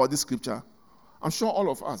heard about this scripture? I'm sure all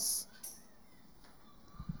of us.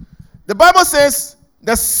 The Bible says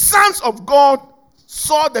the sons of God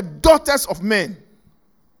saw the daughters of men.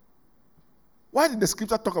 Why did the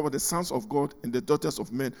scripture talk about the sons of God and the daughters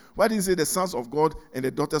of men? Why did it say the sons of God and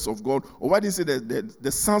the daughters of God? Or why did it say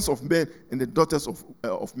the sons of men and the daughters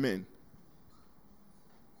of men?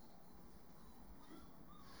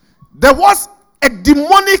 There was a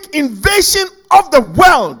demonic invasion of the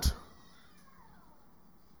world.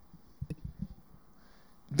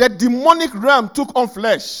 The demonic realm took on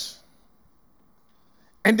flesh.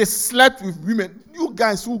 And they slept with women. You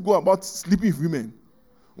guys who go about sleeping with women,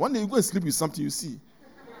 one day you go and sleep with something you see.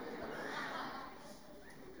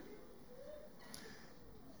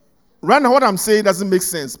 Right now what I'm saying doesn't make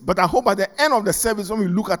sense. But I hope at the end of the service, when we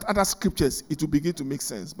look at other scriptures, it will begin to make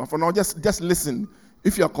sense. But for now, just listen.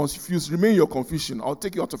 If you are confused, remain in your confusion. I'll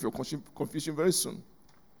take you out of your confusion very soon.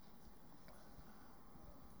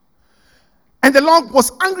 And the Lord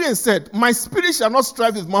was angry and said, my spirit shall not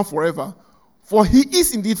strive with man forever, for he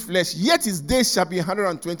is indeed flesh, yet his days shall be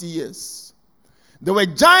 120 years. There were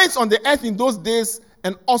giants on the earth in those days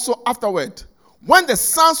and also afterward, when the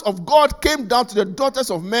sons of God came down to the daughters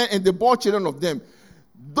of men and they bore children of them.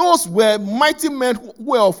 Those were mighty men who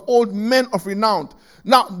were of old, men of renown.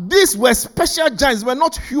 Now, these were special giants, were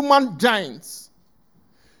not human giants.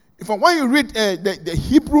 When you read the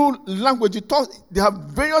Hebrew language, they have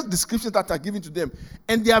various descriptions that are given to them.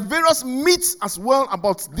 And there are various myths as well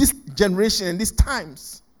about this generation and these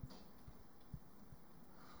times.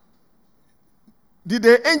 Did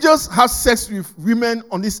the angels have sex with women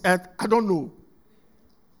on this earth? I don't know.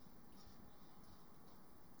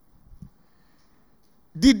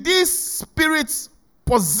 Did these spirits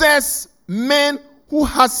possess men who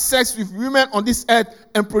has sex with women on this earth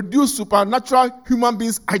and produce supernatural human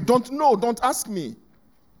beings? I don't know. Don't ask me.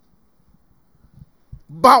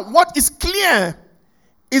 But what is clear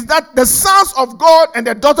is that the sons of God and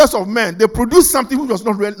the daughters of men, they produced something which was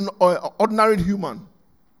not ordinary human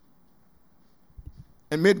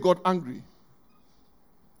and made God angry.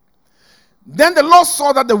 Then the Lord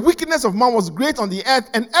saw that the wickedness of man was great on the earth,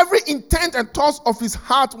 and every intent and thought of his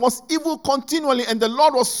heart was evil continually. And the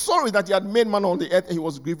Lord was sorry that he had made man on the earth, and he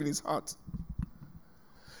was grieved in his heart.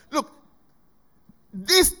 Look,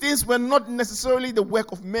 these things were not necessarily the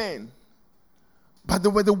work of men, but they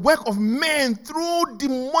were the work of men through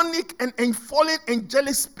demonic and fallen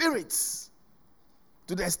angelic spirits,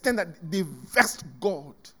 to the extent that they vexed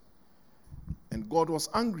God. And God was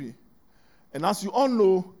angry. And as you all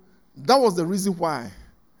know, that was the reason why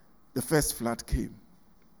the first flood came.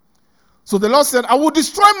 So the Lord said, I will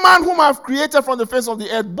destroy man whom I have created from the face of the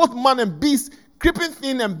earth, both man and beast, creeping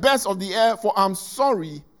thing and birds of the air, for I am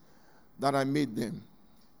sorry that I made them.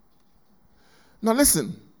 Now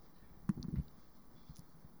listen.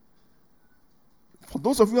 For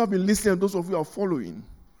those of you who have been listening and those of you who are following,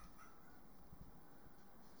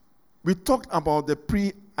 we talked about the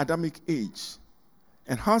pre-Adamic age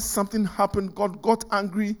and how something happened. God got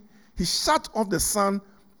angry. He shut off the sun,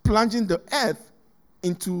 plunging the earth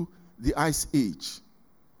into the ice age.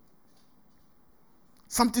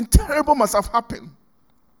 Something terrible must have happened.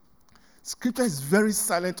 Scripture is very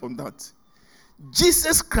silent on that.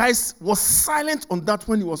 Jesus Christ was silent on that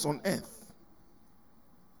when he was on earth.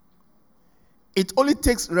 It only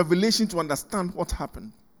takes revelation to understand what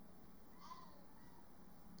happened.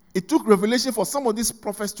 It took revelation for some of these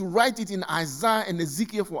prophets to write it in Isaiah and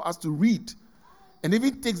Ezekiel for us to read. And it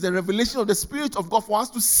even takes the revelation of the Spirit of God for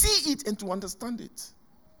us to see it and to understand it.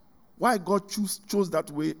 Why God chose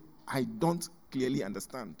that way, I don't clearly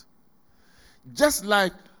understand. Just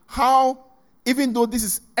like how, even though this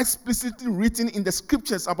is explicitly written in the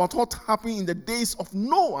scriptures about what happened in the days of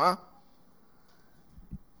Noah,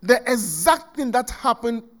 the exact thing that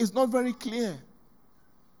happened is not very clear.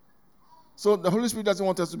 So the Holy Spirit doesn't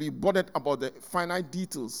want us to be bothered about the finite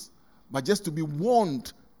details, but just to be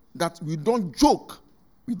warned that we don't joke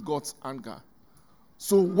with God's anger.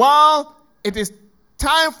 So while it is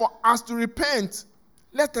time for us to repent,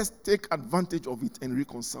 let us take advantage of it and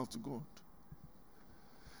reconcile to God.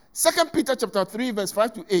 2 Peter chapter 3, verse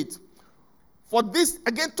 5 to 8. For this,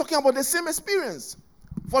 again talking about the same experience.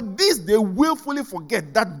 For this they willfully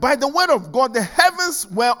forget that by the word of God the heavens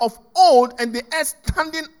were of old, and the earth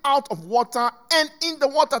standing out of water and in the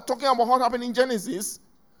water, talking about what happened in Genesis,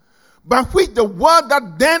 by which the world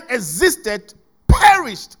that then existed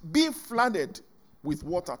perished, being flooded with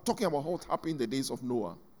water, talking about what happened in the days of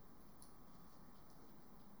Noah.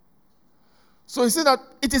 So you see that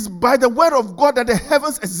it is by the word of God that the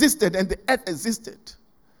heavens existed and the earth existed.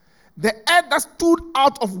 The earth that stood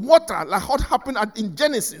out of water, like what happened in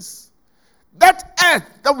Genesis, that earth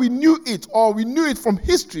that we knew it, or we knew it from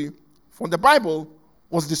history, from the Bible,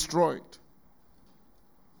 was destroyed.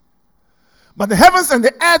 But the heavens and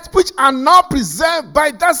the earth, which are now preserved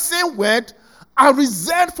by that same word, are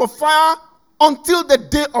reserved for fire until the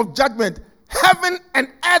day of judgment. Heaven and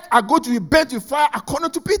earth are going to be burnt with fire,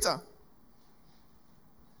 according to Peter.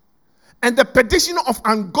 And the perdition of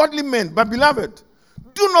ungodly men. But beloved,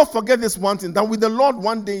 do not forget this one thing, that with the Lord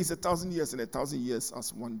 1 day is 1,000 years, and 1,000 years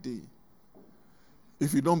as 1 day.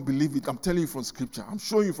 If you don't believe it, I'm telling you from scripture. I'm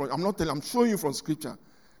showing you from scripture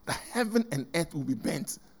that heaven and earth will be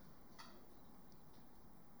burnt.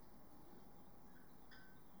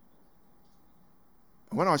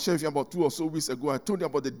 When I was sharing with you about 2 or so weeks ago, I told you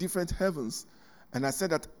about the different heavens. And I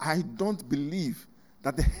said that I don't believe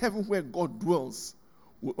that the heaven where God dwells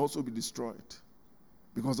will also be destroyed,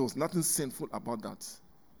 because there was nothing sinful about that.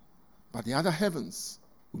 But the other heavens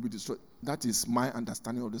will be destroyed. That is my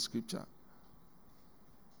understanding of the scripture.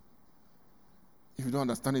 If you don't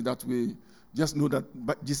understand it that way, just know that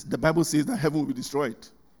the Bible says that heaven will be destroyed.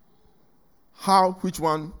 How, which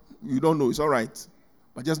one, you don't know. It's all right.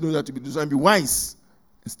 But just know that to be destroyed, and be wise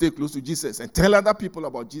and stay close to Jesus and tell other people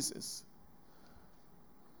about Jesus.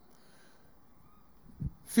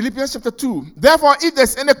 Philippians chapter 2. Therefore, if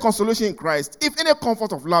there's any consolation in Christ, if any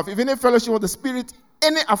comfort of love, if any fellowship of the Spirit,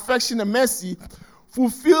 any affection and mercy,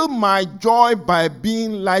 fulfill my joy by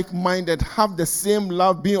being like-minded, have the same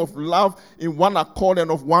love, being of love in one accord and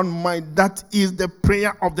of one mind. That is the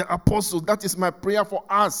prayer of the apostles. That is my prayer for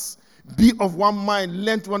us. Be of one mind.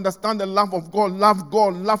 Learn to understand the love of God.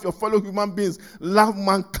 Love your fellow human beings. Love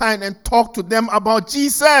mankind and talk to them about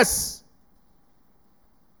Jesus.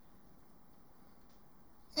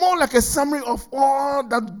 More like a summary of all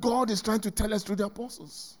that God is trying to tell us through the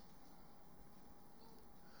apostles.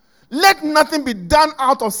 Let nothing be done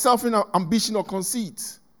out of self-ambition or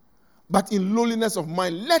conceit, but in lowliness of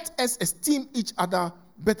mind. Let us esteem each other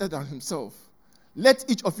better than himself. Let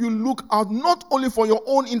each of you look out not only for your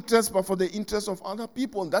own interest, but for the interest of other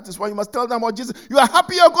people. And that is why you must tell them about Jesus. You are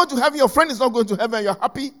happy you're going to heaven. Your friend is not going to heaven and you're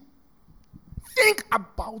happy. Think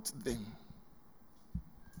about them.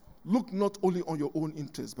 Look not only on your own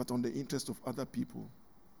interest, but on the interest of other people.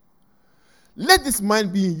 Let this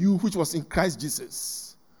mind be in you, which was in Christ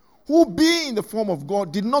Jesus, who being in the form of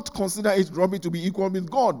God, did not consider it robbery to be equal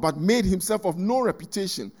with God, but made himself of no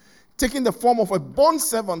reputation, taking the form of a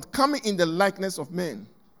bondservant, coming in the likeness of men.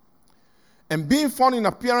 And being found in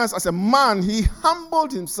appearance as a man, he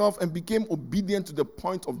humbled himself and became obedient to the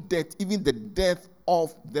point of death, even the death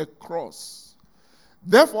of the cross.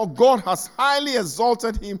 Therefore, God has highly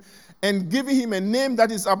exalted him and given him a name that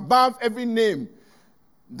is above every name,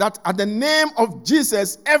 that at the name of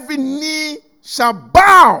Jesus, every knee shall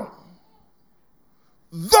bow,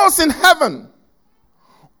 those in heaven,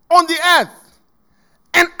 on the earth,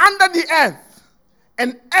 and under the earth,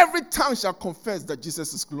 and every tongue shall confess that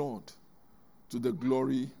Jesus is Lord, to the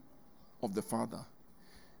glory of the Father.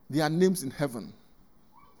 There are names in heaven.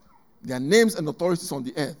 There are names and authorities on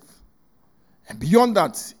the earth. And beyond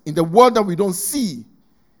that, in the world that we don't see,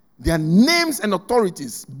 there are names and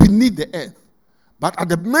authorities beneath the earth. But at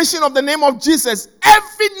the mention of the name of Jesus,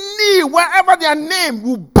 every knee, wherever they are named,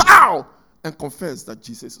 will bow and confess that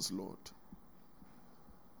Jesus is Lord.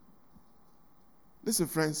 Listen,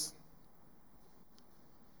 friends.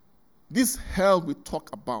 This hell we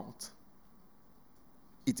talk about,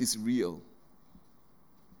 it is real.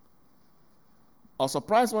 I was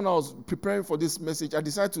surprised when I was preparing for this message. I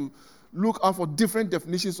decided to look out for different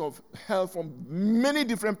definitions of hell from many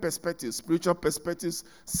different perspectives, spiritual perspectives,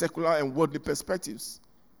 secular and worldly perspectives.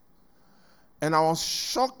 And I was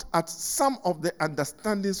shocked at some of the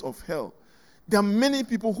understandings of hell. There are many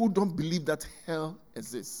people who don't believe that hell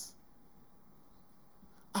exists.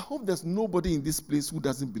 I hope there's nobody in this place who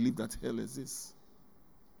doesn't believe that hell exists.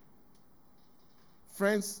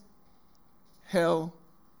 Friends, hell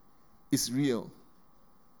is real.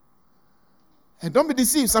 And don't be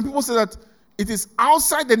deceived. Some people say that it is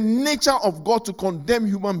outside the nature of God to condemn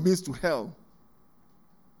human beings to hell.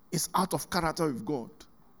 It's out of character with God.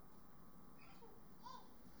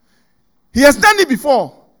 He has done it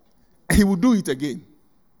before, and he will do it again.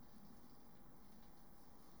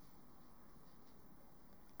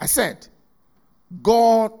 I said,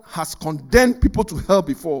 God has condemned people to hell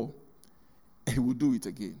before, and he will do it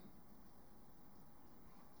again.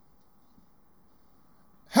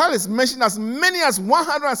 Hell is mentioned as many as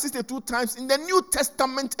 162 times in the New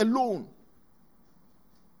Testament alone.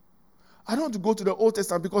 I don't want to go to the Old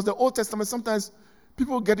Testament because the Old Testament, sometimes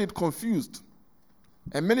people get it confused.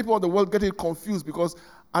 And many people of the world get it confused because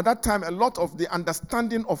at that time, a lot of the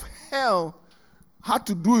understanding of hell had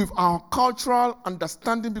to do with our cultural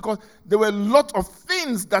understanding, because there were a lot of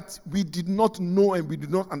things that we did not know and we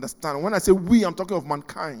did not understand. When I say we, I'm talking of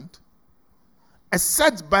mankind.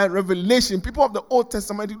 Except by revelation, people of the Old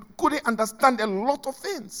Testament couldn't understand a lot of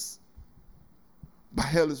things. But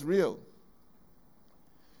hell is real.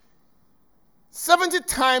 70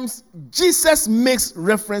 times Jesus makes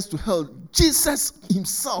reference to hell. Jesus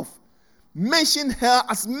himself mentioned hell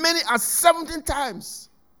as many as 17 times.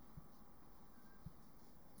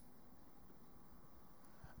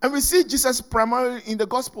 And we see Jesus primarily in the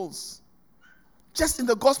Gospels. Just in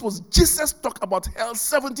the Gospels, Jesus talked about hell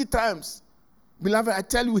 70 times. Beloved, I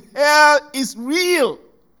tell you, hell is real.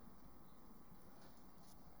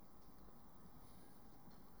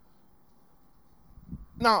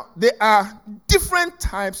 Now, there are different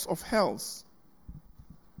types of hells.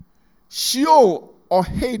 Sheol or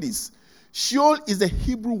Hades. Sheol is the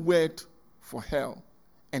Hebrew word for hell,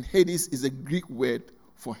 and Hades is the Greek word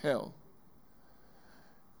for hell.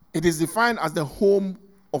 It is defined as the home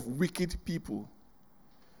of wicked people.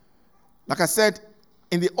 Like I said,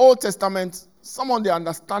 in the Old Testament, some of the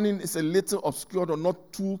understanding is a little obscured or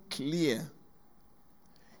not too clear.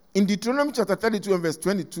 In Deuteronomy chapter 32 and verse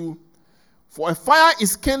 22, for a fire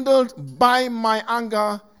is kindled by my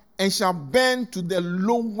anger and shall burn to the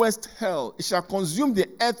lowest hell. It shall consume the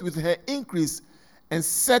earth with her increase and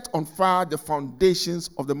set on fire the foundations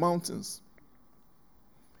of the mountains.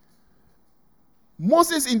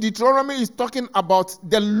 Moses in Deuteronomy is talking about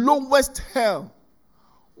the lowest hell.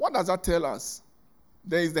 What does that tell us?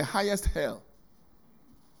 There is the highest hell.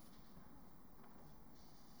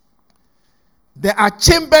 There are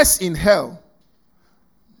chambers in hell.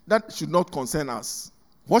 That should not concern us.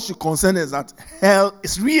 What should concern us is that hell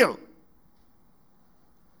is real.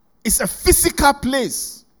 It's a physical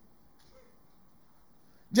place.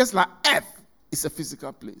 Just like earth is a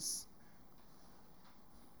physical place.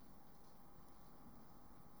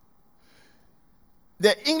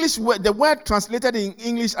 The word translated in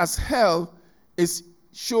English as hell is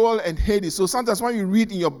Sheol and Hades. So sometimes when you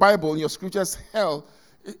read in your Bible, in your scriptures, hell,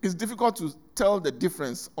 it's difficult to tell the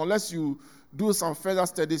difference unless you do some further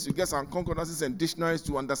studies, you get some concordances and dictionaries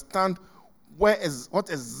to understand what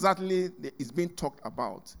exactly is being talked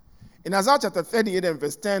about. In Isaiah chapter 38 and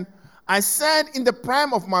verse 10, I said, in the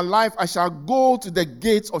prime of my life, I shall go to the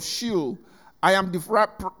gates of Sheol. I am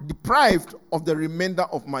deprived of the remainder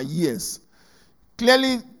of my years.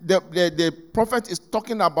 Clearly, the prophet is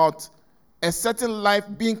talking about a certain life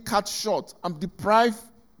being cut short. I'm deprived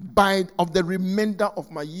of the remainder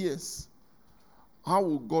of my years. How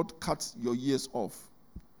will God cut your years off?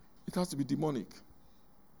 It has to be demonic.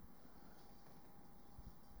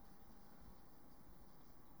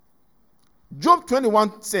 Job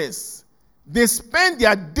 21 says, they spend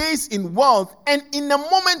their days in wealth and in a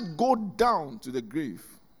moment go down to the grave.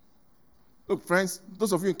 Look, friends,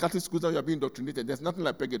 those of you in Catholic schools that you are being indoctrinated, there's nothing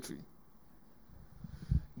like purgatory.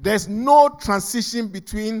 There's no transition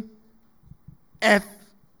between earth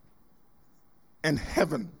and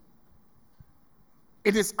heaven.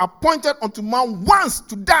 It is appointed unto man once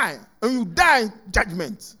to die. And you die,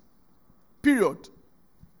 judgment. Period.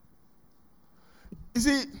 You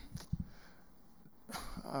see,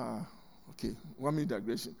 okay, 1 minute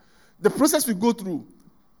digression. The process we go through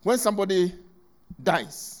when somebody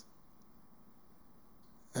dies,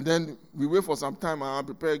 and then we wait for some time and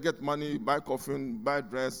prepare, get money, buy coffin, buy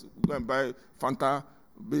dress, go and buy Fanta,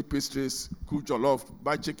 buy pastries, cook jollof,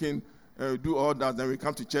 buy chicken, do all that. Then we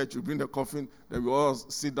come to church, we bring the coffin, then we all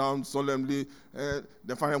sit down solemnly.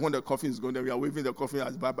 Then finally, when the coffin is gone, then we are waving the coffin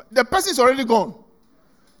as bye-bye. The person is already gone.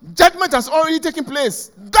 Judgment has already taken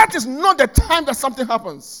place. That is not the time that something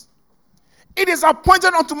happens. It is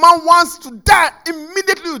appointed unto man once to die.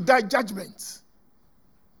 Immediately you die, judgment.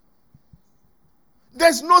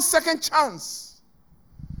 There's no second chance.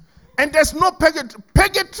 And there's no purgatory.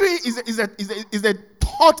 Purgatory is the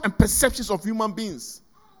thought and perceptions of human beings.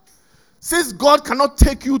 Since God cannot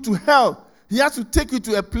take you to hell, he has to take you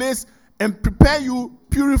to a place and prepare you,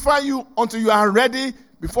 purify you until you are ready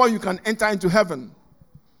before you can enter into heaven.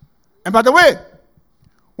 And by the way,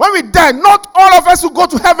 when we die, not all of us will go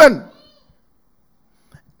to heaven.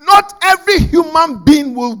 Not every human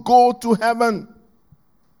being will go to heaven.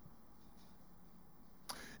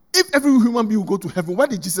 If every human being will go to heaven, why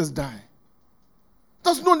did Jesus die?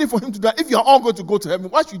 There's no need for him to die. If you are all going to go to heaven,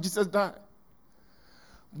 why should Jesus die?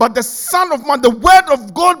 But the Son of Man, the Word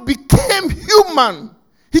of God became human.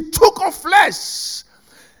 He took on flesh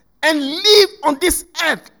and lived on this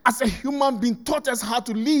earth as a human being, taught us how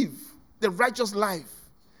to live the righteous life.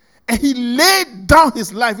 And he laid down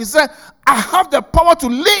his life. He said, I have the power to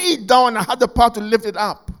lay it down and I have the power to lift it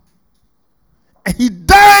up. And he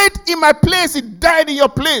died in my place. He died in your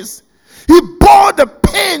place. He bore the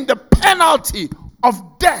pain, the penalty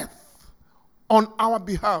of death on our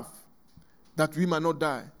behalf that we might not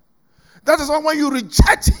die. That is why when you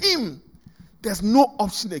reject him, there's no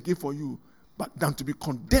option again for you but than to be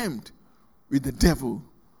condemned with the devil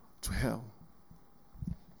to hell.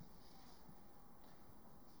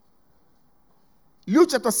 Luke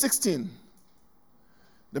chapter 16.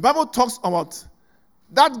 The Bible talks about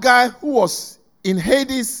that guy who was in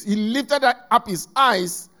Hades. He lifted up his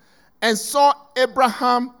eyes and saw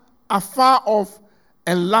Abraham afar off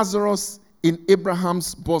and Lazarus in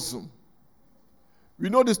Abraham's bosom. We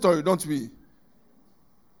know the story, don't we?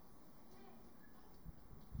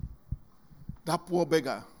 That poor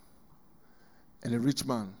beggar and the rich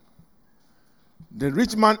man. The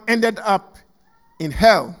rich man ended up in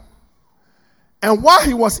hell. And while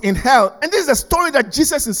he was in hell, and this is a story that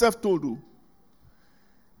Jesus himself told you.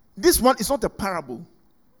 This one is not a parable.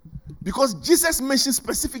 Because Jesus mentions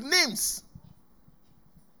specific names.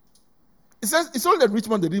 It says it's only the rich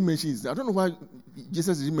man that didn't mention his name. I don't know why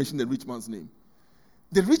Jesus didn't mention the rich man's name.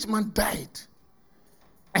 The rich man died.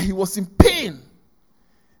 And he was in pain.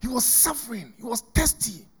 He was suffering. He was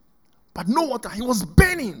thirsty. But no water. He was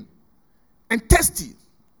burning and thirsty.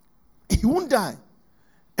 He won't die.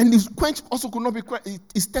 And his quench also could not be quenched.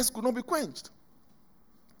 His thirst could not be quenched.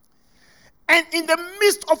 And in the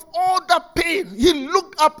midst of all that pain, he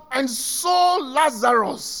looked up and saw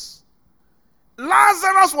Lazarus.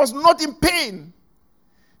 Lazarus was not in pain.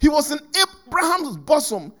 He was in Abraham's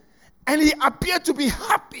bosom. And he appeared to be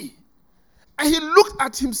happy. And he looked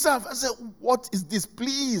at himself and said, what is this?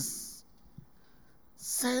 Please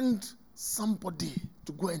send somebody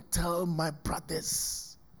to go and tell my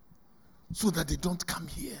brothers so that they don't come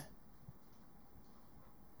here.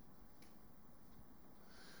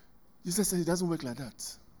 Jesus said it doesn't work like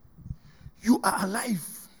that. You are alive.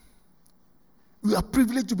 You are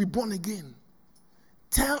privileged to be born again.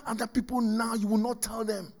 Tell other people now, you will not tell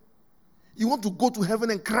them. You want to go to heaven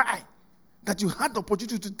and cry that you had the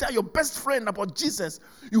opportunity to tell your best friend about Jesus.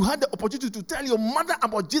 You had the opportunity to tell your mother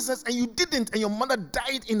about Jesus and you didn't, and your mother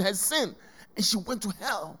died in her sin and she went to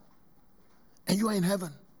hell. And you are in heaven.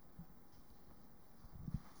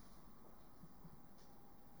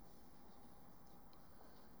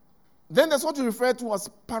 Then there's what you refer to as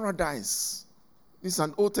paradise. This is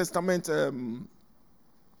an Old Testament. I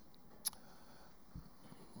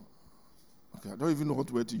don't even know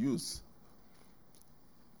what word to use.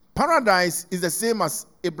 Paradise is the same as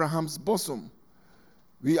Abraham's bosom.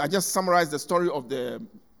 I just summarized the story of the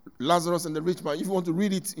Lazarus and the rich man. If you want to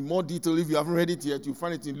read it in more detail, if you haven't read it yet, you'll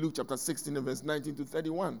find it in Luke chapter 16 and verse 19 to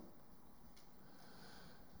 31.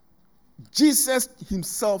 Jesus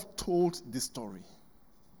himself told this story.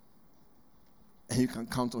 And you can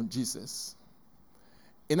count on Jesus.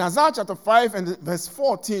 In Isaiah chapter 5 and verse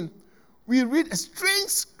 14, we read a strange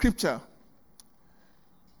scripture.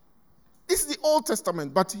 This is the Old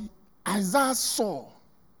Testament, but Isaiah saw,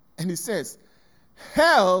 and he says,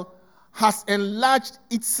 hell has enlarged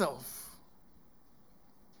itself.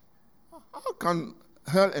 How can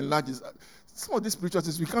hell enlarge itself? Some of these spiritual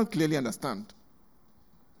things we can't clearly understand.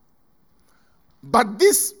 But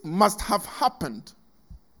this must have happened.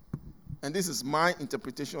 And this is my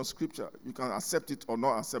interpretation of scripture. You can accept it or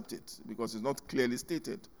not accept it because it's not clearly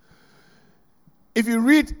stated. If you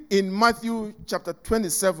read in Matthew chapter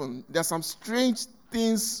 27, there are some strange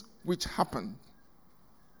things which happened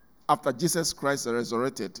after Jesus Christ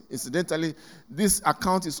resurrected. Incidentally, this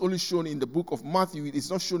account is only shown in the book of Matthew. It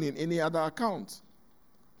is not shown in any other account.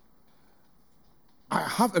 I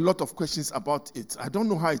have a lot of questions about it. I don't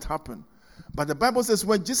know how it happened. But the Bible says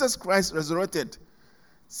when Jesus Christ resurrected,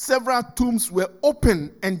 several tombs were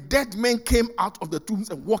opened and dead men came out of the tombs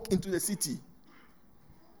and walked into the city.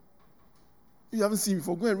 You haven't seen it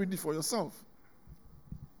before. Go and read it for yourself.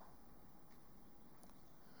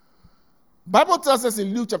 Bible tells us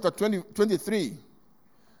in Luke chapter 23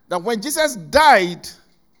 that when Jesus died,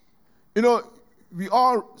 we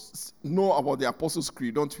all know about the Apostles'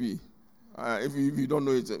 Creed, don't we? If you don't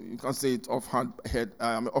know it, you can't say it off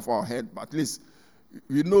our head, but at least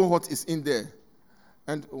we know what is in there.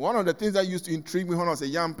 And one of the things that used to intrigue me when I was a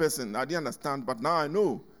young person, I didn't understand, but now I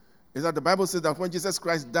know, is that the Bible says that when Jesus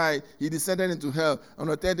Christ died, he descended into hell. On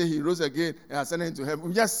the third day, he rose again and ascended into heaven.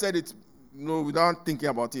 We just said it without thinking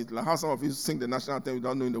about it, like how some of you sing the national anthem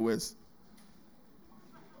without knowing the words.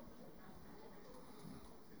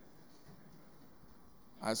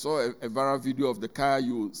 I saw a viral video of the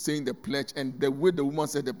Kayayu saying the pledge, and the way the woman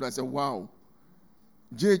said the pledge, I said, wow,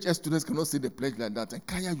 JHS students cannot say the pledge like that. And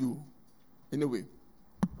Kayayu, anyway,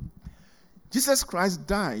 Jesus Christ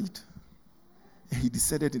died, and he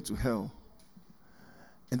descended into hell.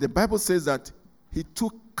 And the Bible says that he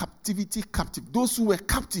took captivity captive. Those who were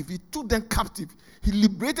captive, he took them captive. He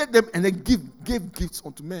liberated them and then gave gifts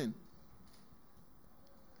unto men.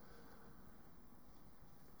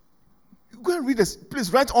 Go and read this.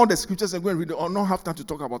 Please write all the scriptures and go and read it. I'll not have time to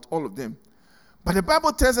talk about all of them. But the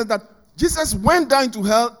Bible tells us that Jesus went down into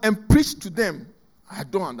hell and preached to them. I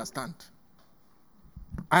don't understand.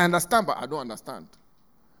 I understand, but I don't understand.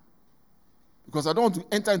 Because I don't want to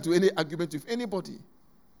enter into any argument with anybody.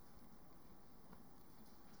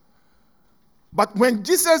 But when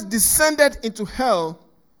Jesus descended into hell,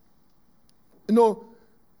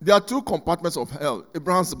 there are two compartments of hell.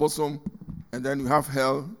 Abraham's bosom, and then you have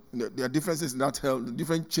hell. There are differences in that hell, the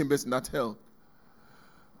different chambers in that hell.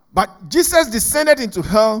 But Jesus descended into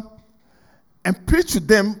hell and preached to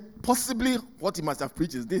them. Possibly what he must have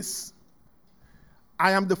preached is this: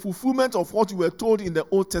 I am the fulfillment of what you were told in the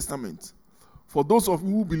Old Testament. For those of you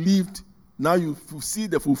who believed, now you see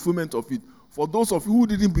the fulfillment of it. For those of you who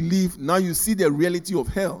didn't believe, now you see the reality of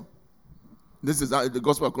hell. This is the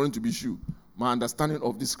gospel according to Bishu, my understanding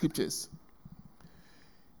of the scriptures.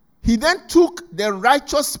 He then took the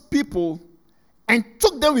righteous people and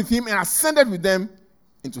took them with him and ascended with them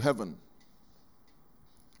into heaven.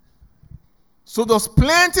 So there's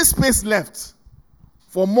plenty space left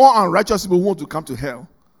for more unrighteous people who want to come to hell.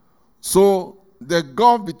 So the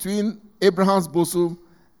gulf between Abraham's bosom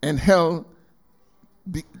and hell,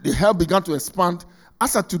 the hell began to expand.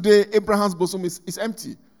 As of today, Abraham's bosom is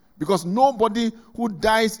empty because nobody who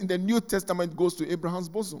dies in the New Testament goes to Abraham's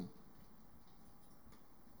bosom.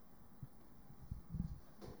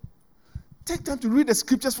 Take time to read the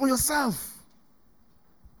scriptures for yourself.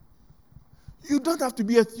 You don't have to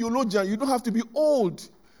be a theologian. You don't have to be old.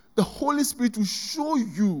 The Holy Spirit will show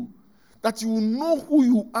you that you will know who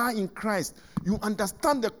you are in Christ. You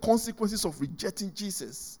understand the consequences of rejecting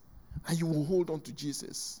Jesus, and you will hold on to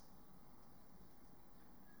Jesus.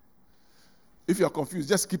 If you are confused,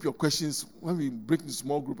 just keep your questions. When we break into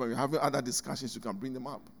small group and we're having other discussions, you can bring them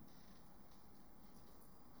up.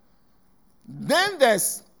 Then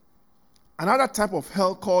there's another type of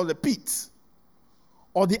hell called the pit,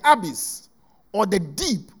 or the abyss, or the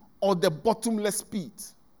deep, or the bottomless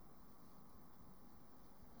pit.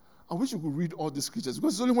 I wish you could read all the scriptures,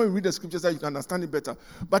 because it's only when you read the scriptures that you can understand it better.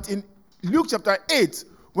 But in Luke chapter 8,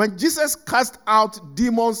 when Jesus cast out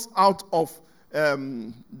demons out of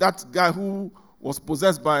that guy who was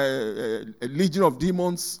possessed by a legion of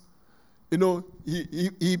demons, he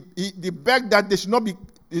begged that they should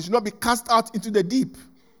not be cast out into the deep,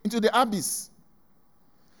 into the abyss.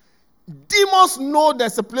 Demons know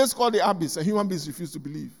there's a place called the abyss, and human beings refuse to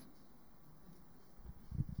believe.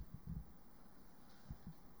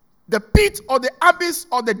 The pit or the abyss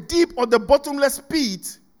or the deep or the bottomless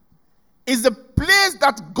pit is the place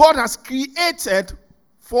that God has created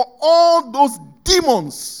for all those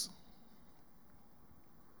demons.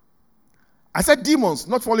 I said demons,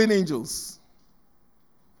 not fallen angels.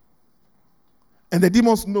 And the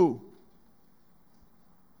demons know.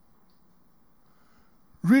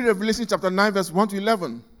 Read Revelation chapter 9, verse 1 to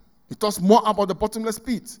 11. It talks more about the bottomless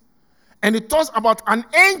pit. And it talks about an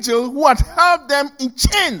angel who had held them in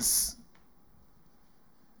chains.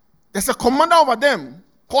 There's a commander over them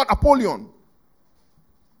called Apollyon.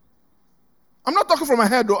 I'm not talking from my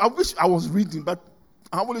head, though. I wish I was reading, but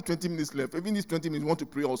I have only 20 minutes left. Even these 20 minutes, I want to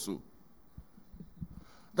pray also.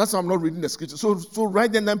 That's why I'm not reading the scripture. So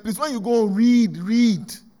write them down, please. When you go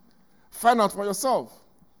read. Find out for yourself.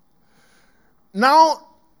 Now,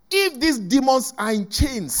 if these demons are in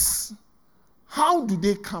chains, How do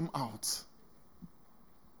they come out?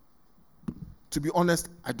 To be honest,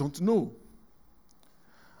 I don't know.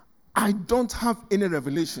 I don't have any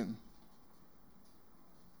revelation.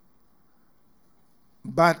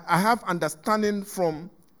 But I have understanding from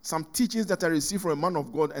some teachings that I received from a man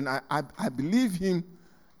of God, and I believe him,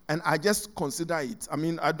 and I just consider it. I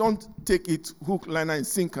mean, I don't take it hook, liner, and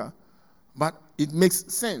sinker, but it makes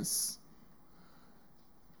sense.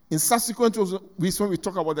 In subsequent weeks, when we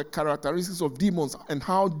talk about the characteristics of demons and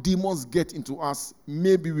how demons get into us,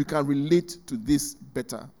 maybe we can relate to this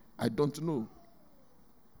better. I don't know.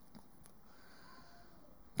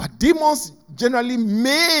 But demons generally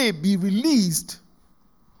may be released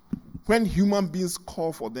when human beings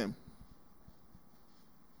call for them.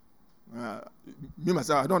 Me,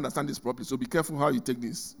 myself, I don't understand this properly, so be careful how you take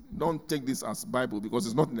this. Don't take this as Bible, because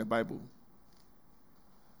it's not in the Bible.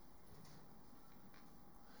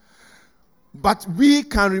 But we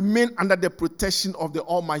can remain under the protection of the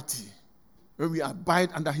Almighty when we abide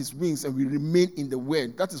under his wings and we remain in the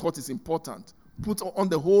word. That is what is important. Put on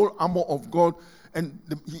the whole armor of God, and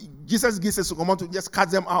Jesus gives us a command to just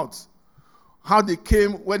cast them out. How they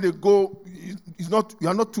came, where they go, you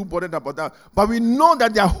are not too bothered about that. But we know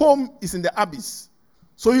that their home is in the abyss.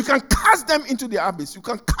 So you can cast them into the abyss. You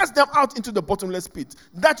can cast them out into the bottomless pit.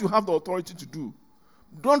 That you have the authority to do.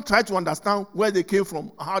 Don't try to understand where they came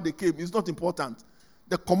from, how they came. It's not important.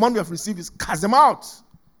 The command we have received is cast them out.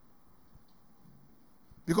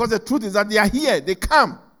 Because the truth is that they are here. They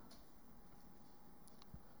come.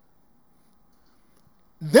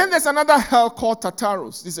 Then there's another hell called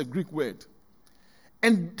Tartarus. This is a Greek word.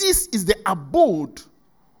 And this is the abode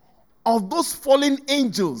of those fallen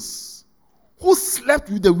angels who slept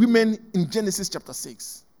with the women in Genesis chapter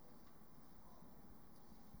 6.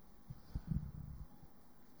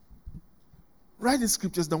 Write the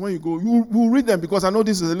scriptures, then when you go, we'll read them, because I know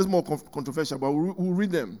this is a little more controversial, but we'll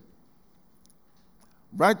read them.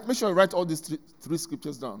 Make sure you write all these three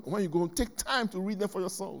scriptures down. When you go, take time to read them for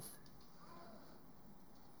yourself.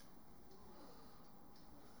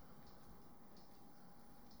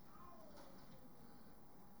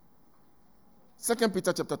 Second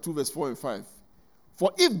Peter chapter 2, verse 4 and 5.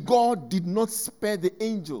 For if God did not spare the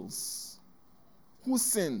angels who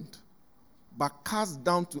sinned, but cast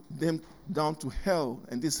them down to hell,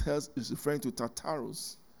 and this hell is referring to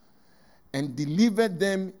Tartarus, and delivered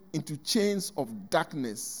them into chains of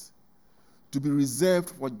darkness to be reserved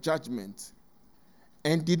for judgment,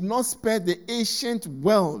 and did not spare the ancient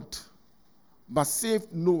world, but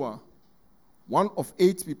saved Noah, one of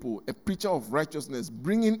 8 people, a preacher of righteousness,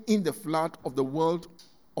 bringing in the flood of the world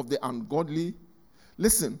of the ungodly.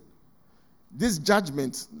 Listen, this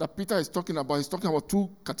judgment that Peter is talking about, he's talking about 2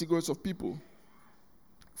 categories of people.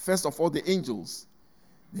 First of all, the angels.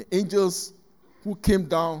 The angels who came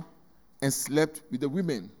down and slept with the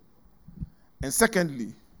women. And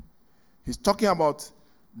secondly, he's talking about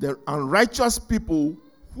the unrighteous people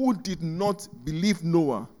who did not believe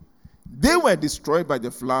Noah. They were destroyed by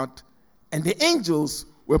the flood, and the angels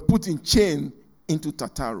were put in chain into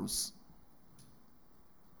Tartarus.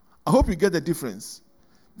 I hope you get the difference.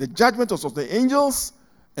 The judgment was of the angels,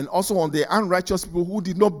 and also on the unrighteous people who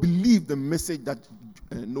did not believe the message that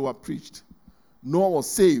Noah preached. Noah was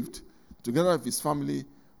saved together with his family,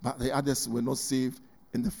 but the others were not saved,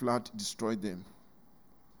 and the flood destroyed them.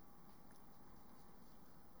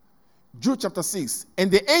 Jude chapter 6. And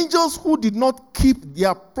the angels who did not keep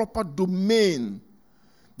their proper domain,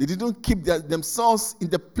 they didn't keep themselves in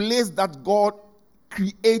the place that God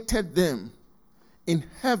created them in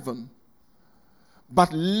heaven,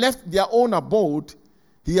 but left their own abode.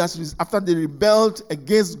 After they rebelled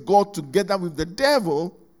against God together with the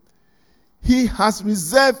devil, he has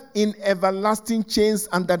reserved in everlasting chains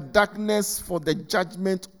under darkness for the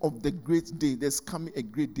judgment of the great day. There's coming a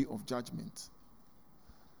great day of judgment.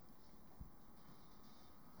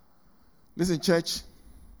 Listen, church.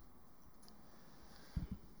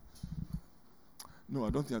 No, I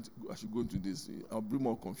don't think I should go into this. I'll bring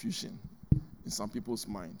more confusion in some people's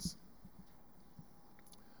minds.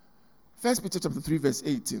 1 Peter chapter 3, verse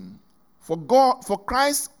 18. For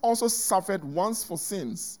Christ also suffered once for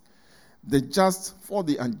sins, the just for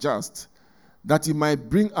the unjust, that he might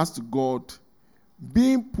bring us to God,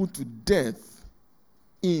 being put to death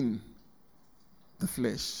in the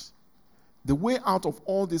flesh. The way out of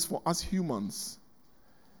all this for us humans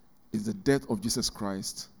is the death of Jesus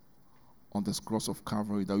Christ on the cross of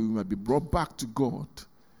Calvary, that we might be brought back to God,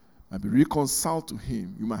 might be reconciled to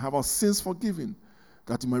him. You might have our sins forgiven,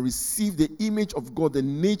 that you might receive the image of God, the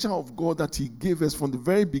nature of God that he gave us from the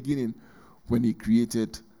very beginning when he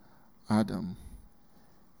created Adam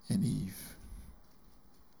and Eve.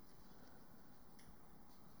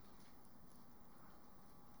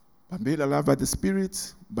 but made alive by the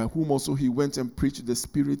Spirit, by whom also he went and preached to the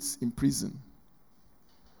spirits in prison.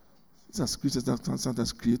 These are scriptures that can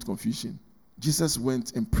sometimes create confusion. Jesus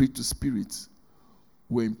went and preached to spirits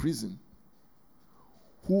who were in prison,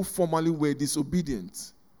 who formerly were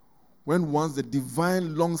disobedient, when once the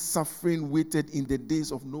divine long-suffering waited in the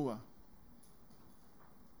days of Noah.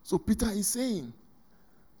 So Peter is saying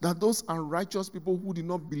that those unrighteous people who did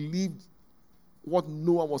not believe what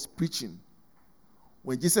Noah was preaching,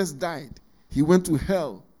 when Jesus died, he went to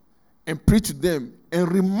hell and preached to them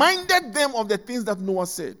and reminded them of the things that Noah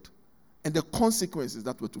said and the consequences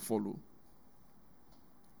that were to follow.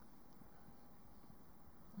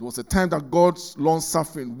 There was a time that God's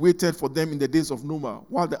long-suffering waited for them in the days of Noah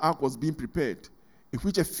while the ark was being prepared, in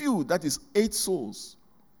which a few, that is 8 souls,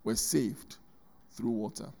 were saved through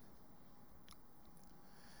water.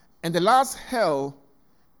 And the last hell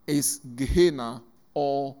is Gehenna,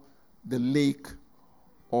 or the lake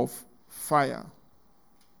of fire.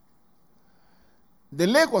 The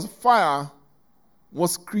lake of fire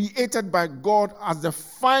was created by God as the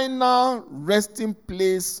final resting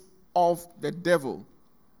place of the devil.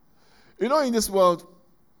 You know, in this world,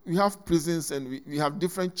 we have prisons and we have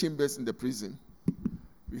different chambers in the prison.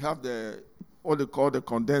 We have what they call the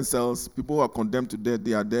condemned cells. People who are condemned to death,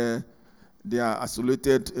 they are there. They are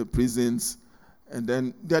isolated prisons. And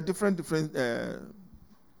then there are different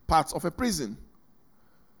parts of a prison.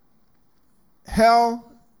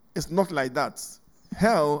 Hell is not like that.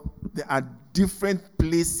 Hell, there are different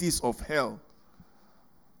places of hell.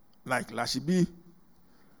 Like Lashibi,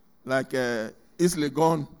 like East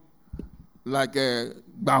Legon, like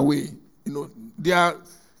Bawe. You know, they are,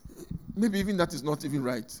 maybe even that is not even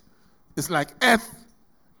right. It's like Earth,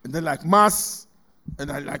 and then like Mars, and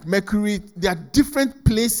then like Mercury. There are different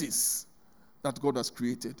places that God has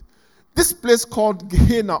created. This place called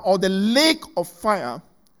Gehenna, or the lake of fire,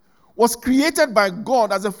 was created by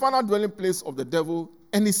God as a final dwelling place of the devil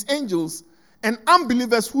and his angels and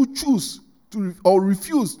unbelievers who choose to or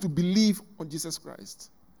refuse to believe on Jesus Christ.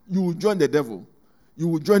 You will join the devil. You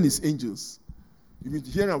will join his angels. You will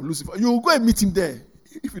hear of Lucifer. You will go and meet him there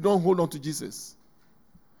if you don't hold on to Jesus.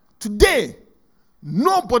 Today,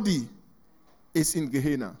 nobody is in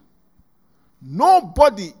Gehenna.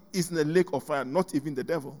 Nobody is in the lake of fire, not even the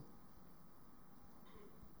devil.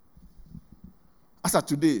 As of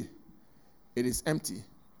today, it is empty.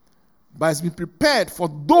 But it's been prepared for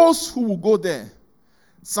those who will go there.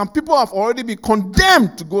 Some people have already been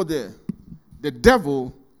condemned to go there. The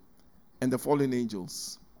devil and the fallen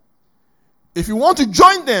angels. If you want to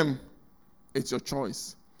join them, it's your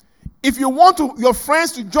choice. If you want your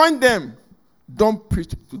friends to join them, don't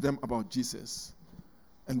preach to them about Jesus.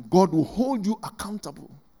 And God will hold you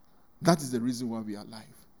accountable. That is the reason why we are alive,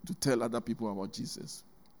 to tell other people about Jesus.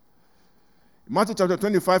 Matthew chapter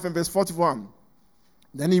 25 and verse 41.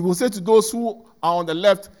 Then he will say to those who are on the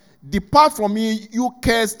left, "Depart from me, you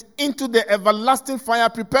cursed, into the everlasting fire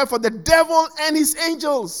prepared for the devil and his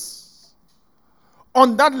angels."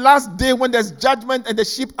 On that last day when there's judgment and the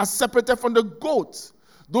sheep are separated from the goats,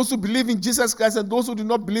 those who believe in Jesus Christ and those who do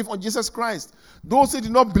not believe on Jesus Christ, those who do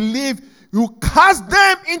not believe, you cast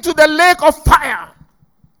them into the lake of fire.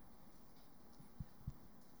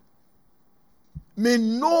 May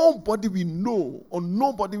nobody we know or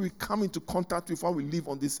nobody we come into contact with while we live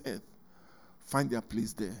on this earth find their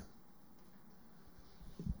place there.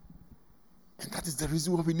 And that is the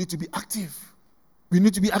reason why we need to be active. We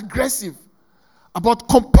need to be aggressive about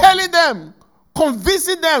compelling them,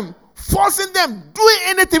 convincing them, forcing them, doing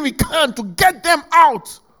anything we can to get them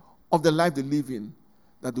out of the life they live in,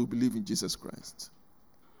 that they will believe in Jesus Christ.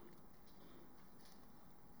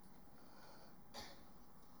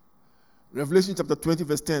 Revelation chapter 20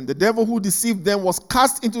 verse 10. The devil who deceived them was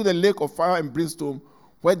cast into the lake of fire and brimstone,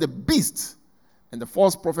 where the beast and the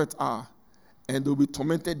false prophet are, and they will be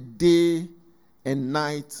tormented day and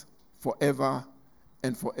night forever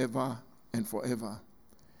and forever and forever.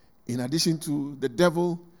 In addition to the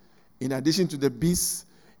devil, in addition to the beast,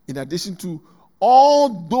 in addition to all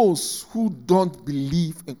those who don't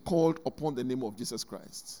believe and call upon the name of Jesus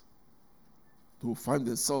Christ, they will find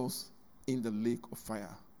themselves in the lake of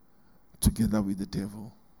fire together with the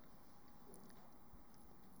devil.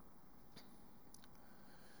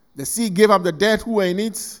 The sea gave up the dead who were in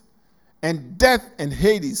it, and death and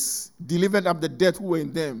Hades delivered up the dead who were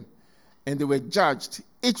in them, and they were judged,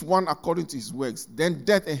 each one according to his works. Then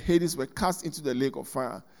death and Hades were cast into the lake of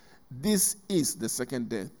fire. This is the second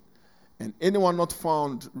death. And anyone not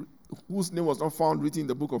found, whose name was not found written in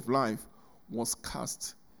the book of life, was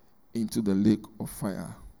cast into the lake of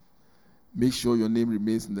fire. Make sure your name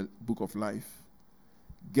remains in the book of life.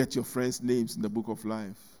 Get your friends' names in the book of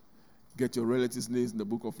life. Get your relatives' names in the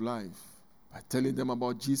book of life by telling them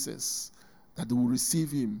about Jesus, that they will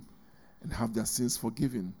receive him and have their sins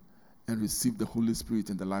forgiven and receive the Holy Spirit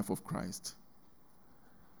in the life of Christ.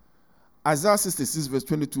 Isaiah 66 verse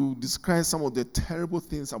 22 describes some of the terrible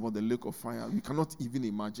things about the lake of fire. We cannot even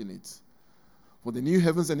imagine it. For the new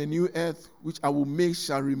heavens and the new earth, which I will make,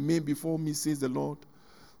 shall remain before me, says the Lord.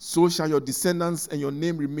 So shall your descendants and your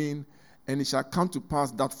name remain, and it shall come to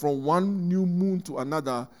pass that from one new moon to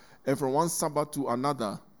another, and from one Sabbath to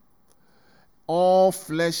another, all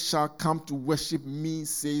flesh shall come to worship me,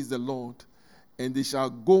 says the Lord. And they shall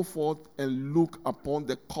go forth and look upon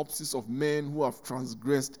the corpses of men who have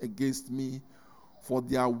transgressed against me, for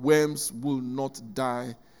their worms will not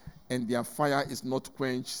die, and their fire is not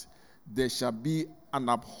quenched. There shall be an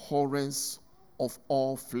abhorrence of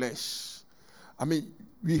all flesh. I mean,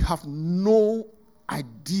 we have no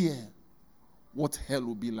idea what hell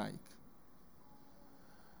will be like.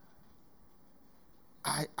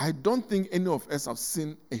 I don't think any of us have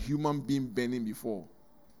seen a human being burning before.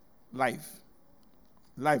 Live,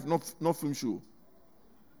 not film show.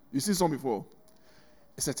 You see some before?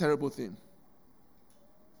 It's a terrible thing.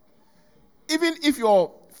 Even if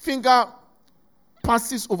your finger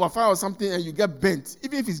passes over fire or something and you get bent,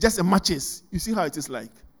 even if it's just a matches, you see how it is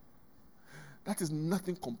like. That is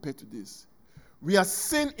nothing compared to this. We are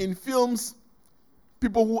seeing in films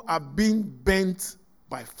people who are being burnt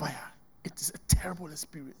by fire. It is a terrible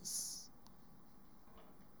experience.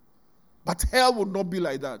 But hell will not be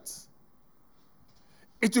like that.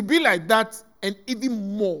 It will be like that and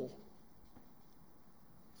even more.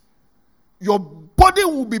 Your body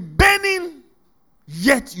will be burning,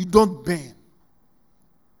 yet you don't burn.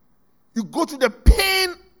 You go through the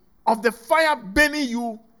pain of the fire burning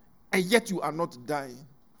you, and yet you are not dying.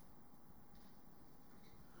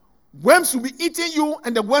 Worms will be eating you,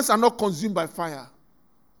 and the worms are not consumed by fire.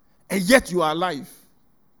 And yet you are alive.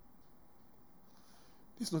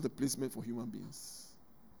 This is not a placement for human beings.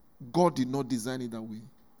 God did not design it that way.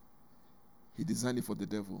 He designed it for the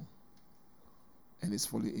devil and his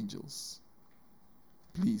fallen angels.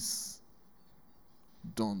 Please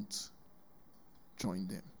don't join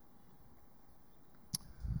them.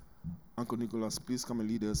 Uncle Nicholas, please come and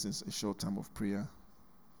lead us in a short time of prayer,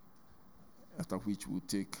 after which we'll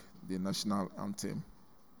take the national anthem.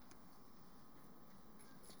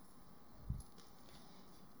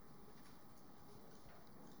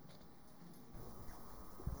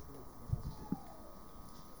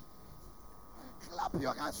 Clap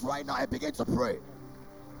your hands right now and begin to pray.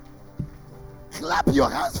 Clap your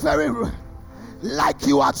hands like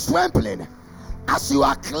you are trembling. As you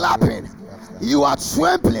are clapping, you are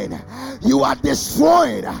trembling. You are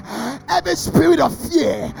destroying every spirit of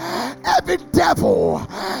fear, every devil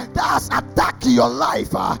that has attacked your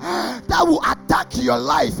life, that will attack your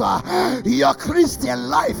life, your Christian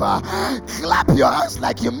life. Clap your hands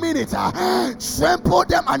like you mean it. Trample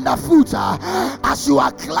them underfoot as you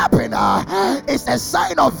are clapping. It's a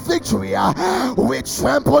sign of victory. We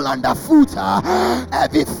trample underfoot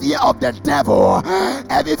every fear of the devil,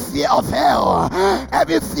 every fear of hell,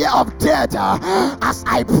 every fear of death. As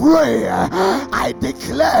I pray, I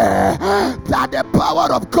declare that the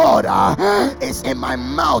power of God is in my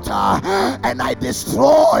mouth, and I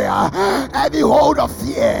destroy every hold of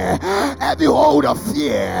fear, every hold of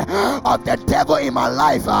fear of the devil in my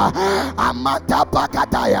life. Amata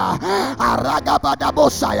Bakataya,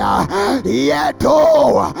 Aragabadabosaya.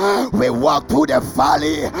 Yeto, we walk through the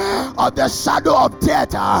valley of the shadow of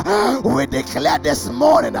death. We declare this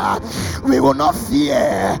morning we will not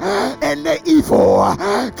fear any evil.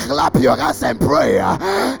 Clap your hands and pray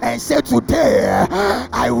and say, today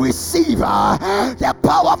I receive the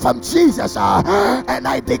power from Jesus, and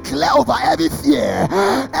I declare over every fear,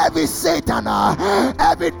 every Satan,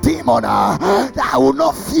 every demon, that I will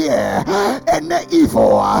not fear any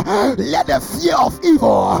evil. Let the fear of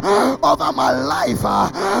evil over my life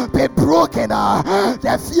be broken.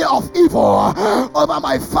 The fear of evil over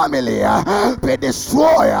my family be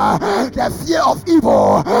destroyed. The fear of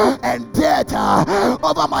evil and death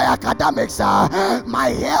over my academics, my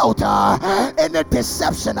health, any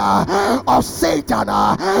deception of Satan.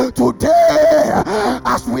 Today,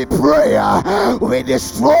 as we pray, we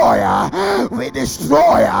destroy,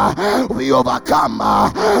 we overcome.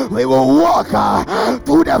 We will walk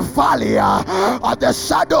through the valley of the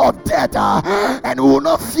shadow of death, and we will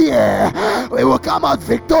not fear fear, we will come out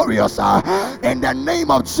victorious in the name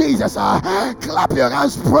of Jesus. Clap your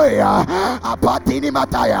hands, pray. Apatini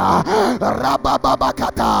mataya,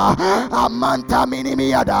 rabababakata, amanta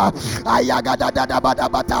minimiada, ayagada da bada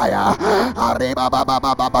bataya, areba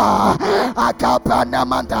baba, akapana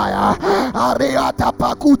mantaya, area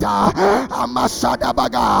tapakuta, amasada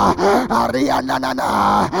baga, area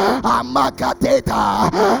nanana, amakateta,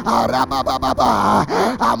 arabababa,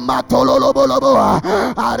 amatololobo,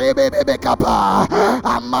 arebebe kapa,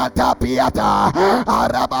 amata piata,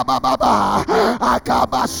 arabababa,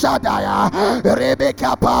 akabashadaya,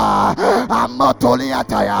 rebeka pa,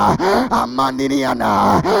 amotoliataya,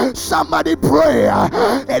 amandiniana. Somebody pray.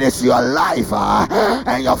 It is your life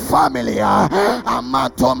and your family.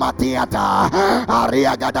 Amatomatiata,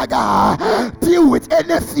 ariagadaga. Deal with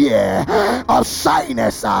any fear of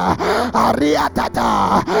shyness.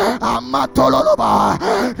 Ariatata, amatololoba.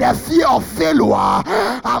 The fear of failure.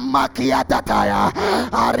 Amakiatataya,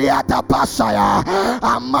 ariata pasaya,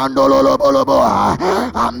 amandololobo,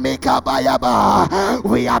 amikabayaba.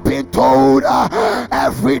 We have been told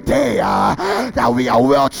every day that we are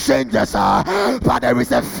world changers, but there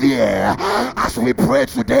is a fear. As we pray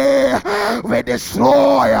today, we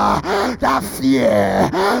destroy that fear,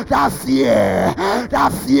 that fear,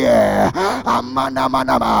 that fear. Amana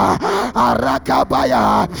manama,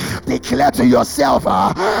 arakabaya. Declare to yourself,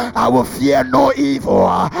 I will fear no evil.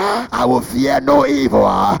 I will fear no evil.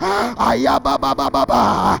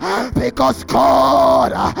 Ayababababa, because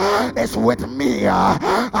God is with me.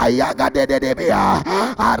 Ayagadedebia,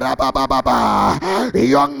 arabababa.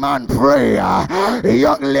 Young man pray,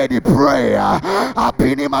 young lady pray.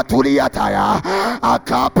 Apinima tuliataya,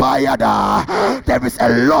 akapayada. There is a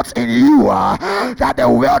lot in you that the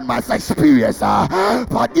world must experience.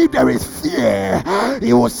 But if there is fear,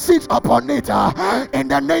 you will sit upon it in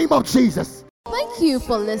the name of Jesus. Thank you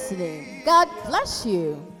for listening. God bless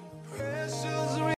you.